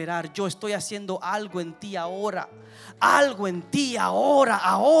que esperar. Yo estoy haciendo algo en ti ahora. Algo en ti ahora,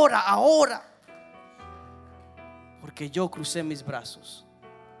 ahora. Porque yo crucé mis brazos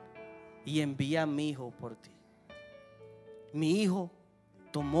y envié a mi hijo por ti. Mi hijo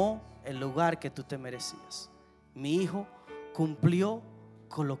tomó el lugar que tú te merecías. Mi hijo cumplió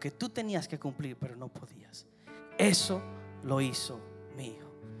con lo que tú tenías que cumplir, pero no podías. Eso lo hizo mi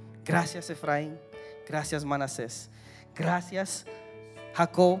hijo. Gracias, Efraín. Gracias, Manasés. Gracias,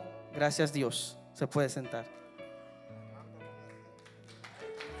 Jacob. Gracias, Dios. Se puede sentar.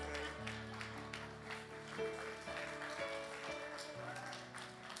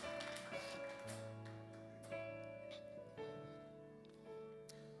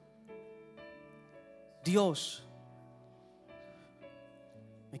 Dios,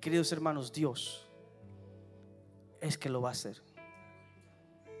 mis queridos hermanos, Dios es que lo va a hacer.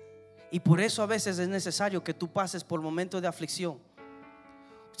 Y por eso a veces es necesario que tú pases por momentos de aflicción.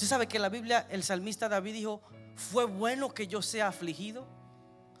 Usted sabe que en la Biblia el salmista David dijo: fue bueno que yo sea afligido.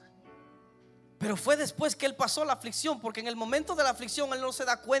 Pero fue después que él pasó la aflicción, porque en el momento de la aflicción él no se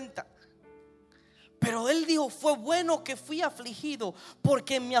da cuenta. Pero él dijo: fue bueno que fui afligido,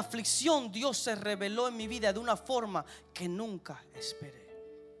 porque en mi aflicción Dios se reveló en mi vida de una forma que nunca esperé.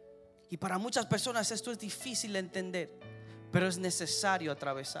 Y para muchas personas esto es difícil de entender, pero es necesario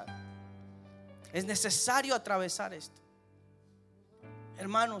atravesar. Es necesario atravesar esto.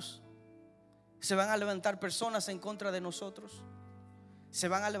 Hermanos, se van a levantar personas en contra de nosotros. Se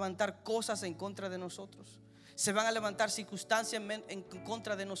van a levantar cosas en contra de nosotros. Se van a levantar circunstancias en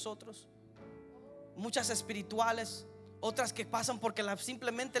contra de nosotros. Muchas espirituales, otras que pasan porque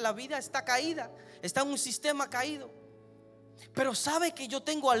simplemente la vida está caída, está en un sistema caído. Pero sabe que yo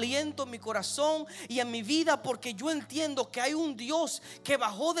tengo aliento en mi corazón y en mi vida, porque yo entiendo que hay un Dios que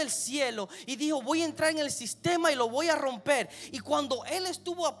bajó del cielo y dijo: voy a entrar en el sistema y lo voy a romper. Y cuando Él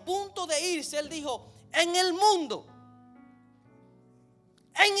estuvo a punto de irse, Él dijo: en el mundo,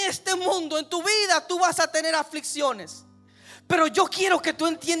 en este mundo, en tu vida tú vas a tener aflicciones. Pero yo quiero que tú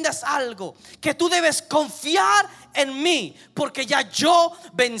entiendas algo: que tú debes confiar en mí, porque ya yo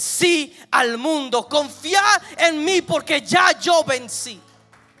vencí al mundo. Confiar en mí, porque ya yo vencí.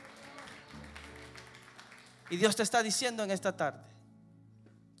 Y Dios te está diciendo en esta tarde: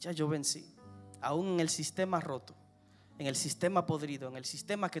 ya yo vencí. Aún en el sistema roto, en el sistema podrido, en el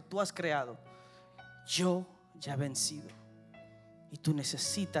sistema que tú has creado, yo ya he vencido. Y tú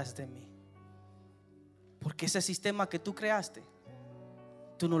necesitas de mí, porque ese sistema que tú creaste,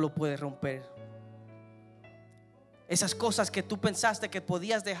 tú no lo puedes romper. Esas cosas que tú pensaste que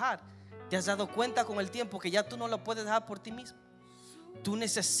podías dejar, te has dado cuenta con el tiempo que ya tú no lo puedes dejar por ti mismo. Tú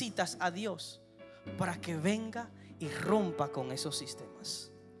necesitas a Dios para que venga y rompa con esos sistemas.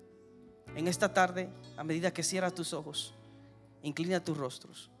 En esta tarde, a medida que cierras tus ojos, inclina tus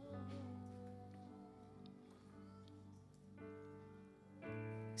rostros.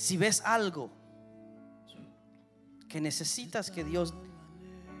 Si ves algo que necesitas que Dios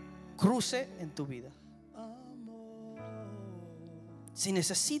cruce en tu vida, si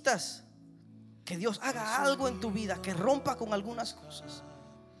necesitas que Dios haga algo en tu vida, que rompa con algunas cosas,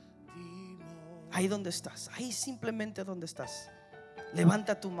 ahí donde estás, ahí simplemente donde estás,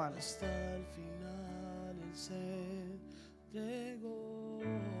 levanta tu mano.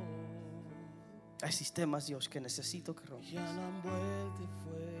 Hay sistemas, Dios, que necesito que rompas.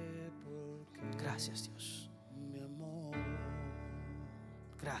 Gracias, Dios.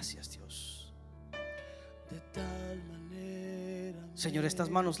 Gracias, Dios. Señor, estas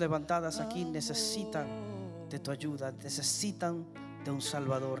manos levantadas aquí necesitan de tu ayuda, necesitan de un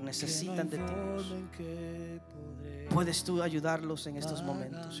Salvador, necesitan de ti, Dios. Puedes tú ayudarlos en estos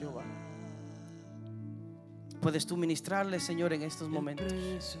momentos, Jehová. Puedes tú ministrarles, Señor, en estos momentos.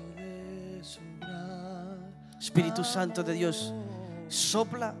 Espíritu Santo de Dios,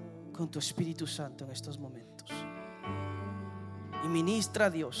 sopla con tu Espíritu Santo en estos momentos y ministra a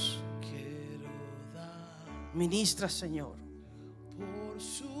Dios. Ministra, Señor.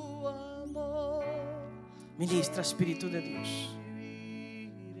 Ministra, Espíritu de Dios.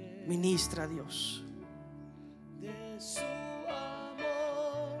 Ministra, Dios.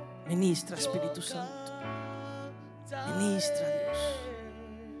 Ministra, Espíritu Santo. Ministra, Dios.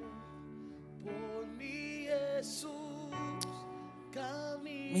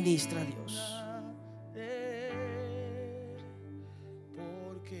 Ministra, Dios.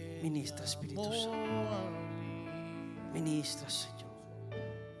 Ministra, Espíritu Santo. Ministra, Señor.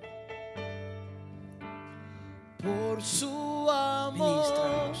 Por su amor,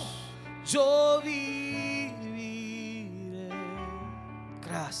 Ministra, Dios. yo viviré.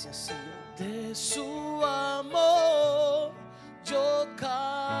 Gracias, Señor. De su amor, yo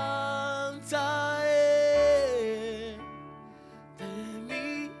cantaré. De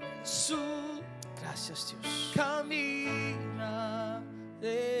mi Jesús, Gracias, Dios. caminaré.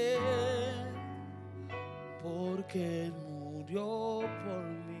 Porque Él murió por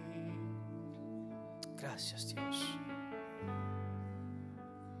mí. Gracias, Dios.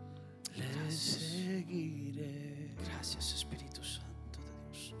 Le seguiré. Gracias, Espíritu Santo de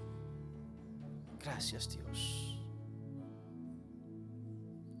Dios. Gracias, Dios.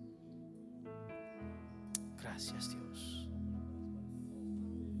 Gracias, Dios.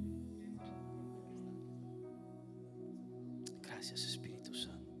 Gracias, Espíritu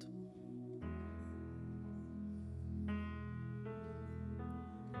Santo.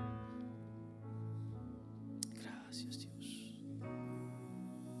 Gracias, Dios.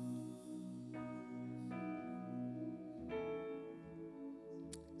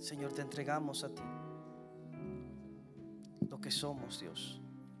 Señor, te entregamos a ti lo que somos, Dios.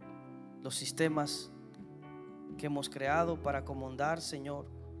 Los sistemas que hemos creado para acomodar, Señor,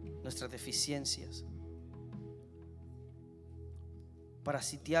 nuestras deficiencias. Para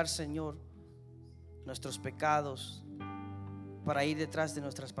sitiar, Señor, nuestros pecados. Para ir detrás de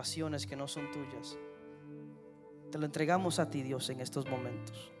nuestras pasiones que no son tuyas. Te lo entregamos a ti, Dios, en estos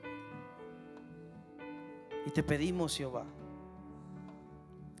momentos. Y te pedimos, Jehová,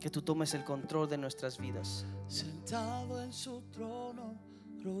 que tú tomes el control de nuestras vidas. Sentado en su trono,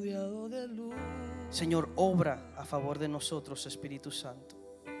 rodeado de luz. Señor, obra a favor de nosotros, Espíritu Santo.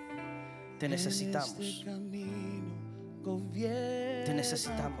 Te necesitamos. En este camino, gobierna Te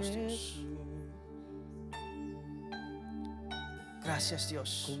necesitamos, Dios. Jesús. Gracias,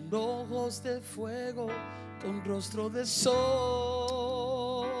 Dios. Con ojos de fuego, con rostro de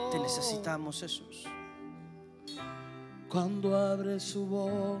sol. Te necesitamos, Jesús. Cuando abre su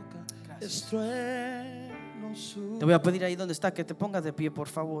boca, Gracias. estruendo su. Te voy a pedir ahí donde está que te pongas de pie, por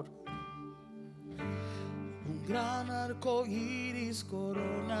favor. Un gran arco iris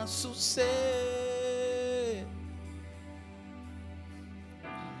corona su ser.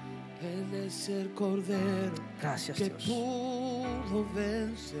 Él es el cordero Gracias, que Dios. pudo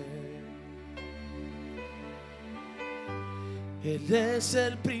vencer. Él es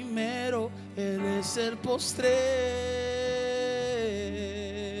el primero, Él es el postre.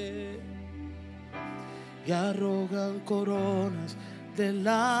 Y arrogan coronas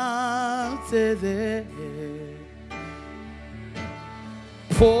delante de Él.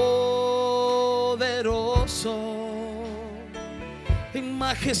 Poderoso en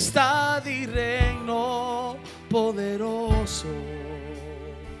majestad y reino, poderoso.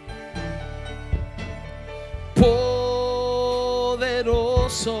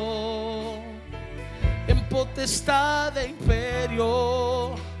 Poderoso en potestad de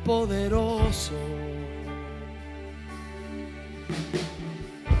imperio, poderoso.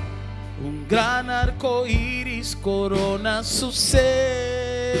 Un gran arco iris corona su ser.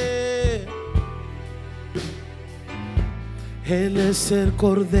 Él es el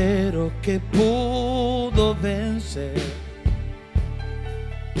cordero que pudo vencer.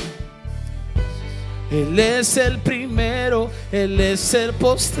 Él es el primero, Él es el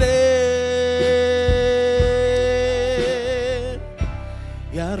postrer.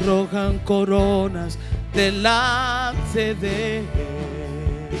 Y arrojan coronas delante de Él.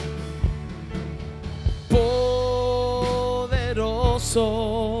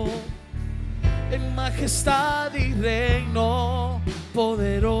 Poderoso en majestad y reino,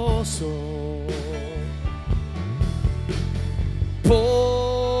 poderoso.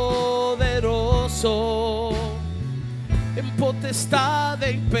 Poderoso en potestad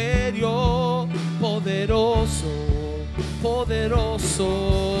e imperio, poderoso, poderoso,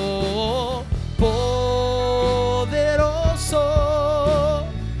 poderoso,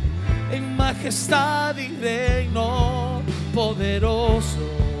 en majestad y reino, poderoso,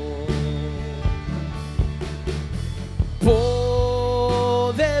 poderoso,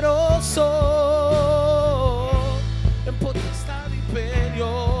 en potestad y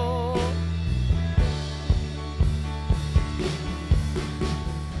imperio,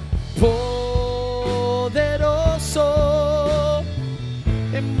 poderoso,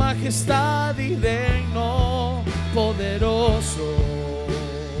 en majestad y reino, poderoso,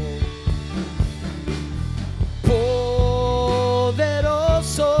 poderoso,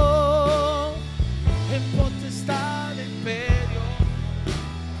 en potestad e imperio.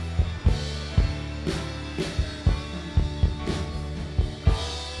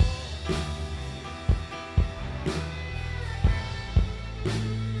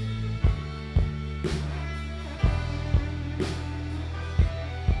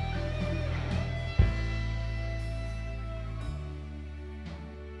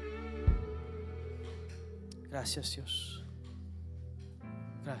 Gracias, Dios.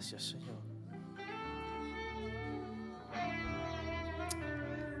 Gracias, Señor.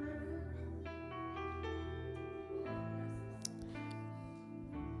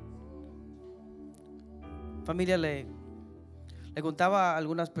 Familia, le contaba a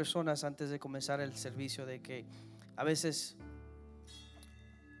algunas personas antes de comenzar el servicio de que a veces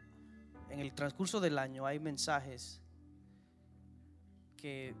en el transcurso del año hay mensajes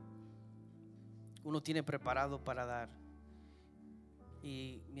que uno tiene preparado para dar,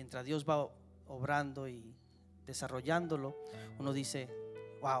 y mientras Dios va obrando y desarrollándolo, uno dice,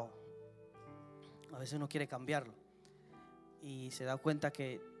 wow, a veces uno quiere cambiarlo y se da cuenta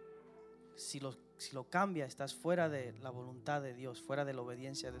que si lo cambia, estás fuera de la voluntad de Dios, fuera de la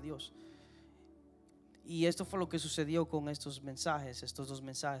obediencia de Dios. Y esto fue lo que sucedió con estos mensajes, estos dos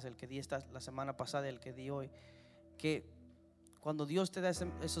mensajes, el que di la semana pasada y el que di hoy, que cuando Dios te da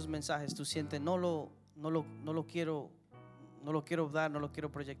esos mensajes, tú sientes, no lo quiero dar, no lo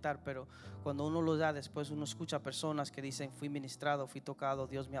quiero proyectar, pero cuando uno lo da, después uno escucha personas que dicen, fui ministrado, fui tocado,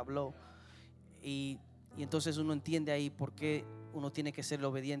 Dios me habló, y entonces uno entiende ahí por qué uno tiene que ser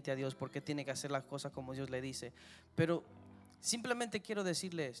obediente a Dios, por qué tiene que hacer las cosas como Dios le dice. Pero simplemente quiero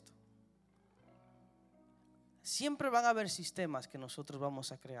decirle esto: siempre van a haber sistemas que nosotros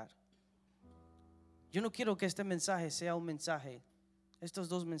vamos a crear. Yo no quiero que este mensaje sea un mensaje, estos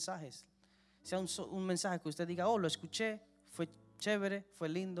dos mensajes, sea un mensaje que usted diga, oh, lo escuché, fue chévere, fue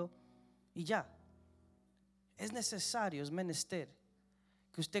lindo y ya. Es necesario, es menester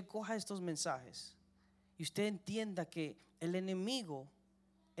que usted coja estos mensajes y usted entienda que el enemigo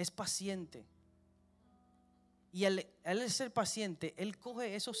es paciente. Y al ser paciente, él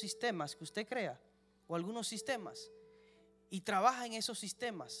coge esos sistemas que usted crea, o algunos sistemas, y trabaja en esos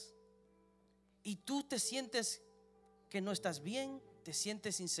sistemas. Y tú te sientes que no estás bien, te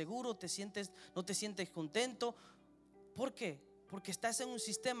sientes inseguro, no te sientes contento. ¿Por qué? Porque estás en un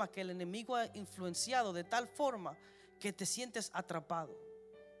sistema que el enemigo ha influenciado de tal forma que te sientes atrapado.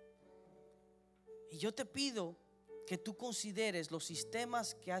 Y yo te pido que tú consideres los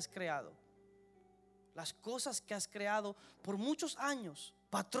sistemas que has creado, las cosas que has creado por muchos años,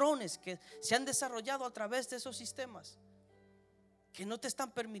 patrones que se han desarrollado a través de esos sistemas, que no te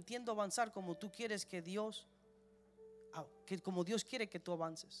están permitiendo avanzar como tú quieres que como Dios quiere que tú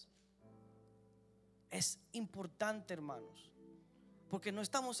avances. Es importante, hermanos, porque no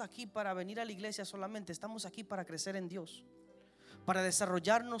estamos aquí para venir a la iglesia solamente, estamos aquí para crecer en Dios, para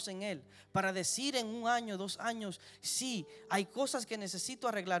desarrollarnos en Él, para decir en 1 año, 2 años, sí, hay cosas que necesito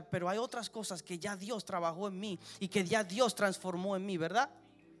arreglar, pero hay otras cosas que ya Dios trabajó en mí y que ya Dios transformó en mí, ¿verdad?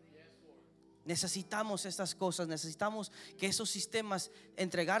 Necesitamos estas cosas, necesitamos que esos sistemas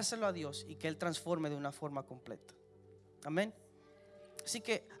entregárselo a Dios y que Él transforme de una forma completa. Amén. Así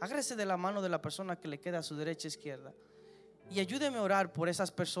que agárrese de la mano de la persona que le queda a su derecha e izquierda y ayúdeme a orar por esas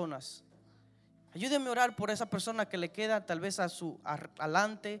personas. Ayúdeme a orar por esa persona que le queda tal vez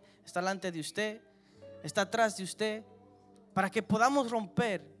adelante, está delante de usted, está atrás de usted, para que podamos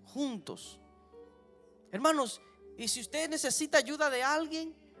romper juntos. Hermanos, y si usted necesita ayuda de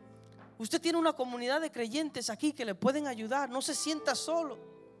alguien, usted tiene una comunidad de creyentes aquí que le pueden ayudar. No se sienta solo.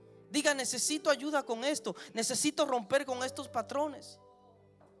 Diga, necesito ayuda con esto, necesito romper con estos patrones.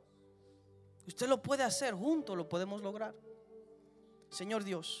 Usted lo puede hacer, juntos lo podemos lograr. Señor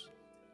Dios,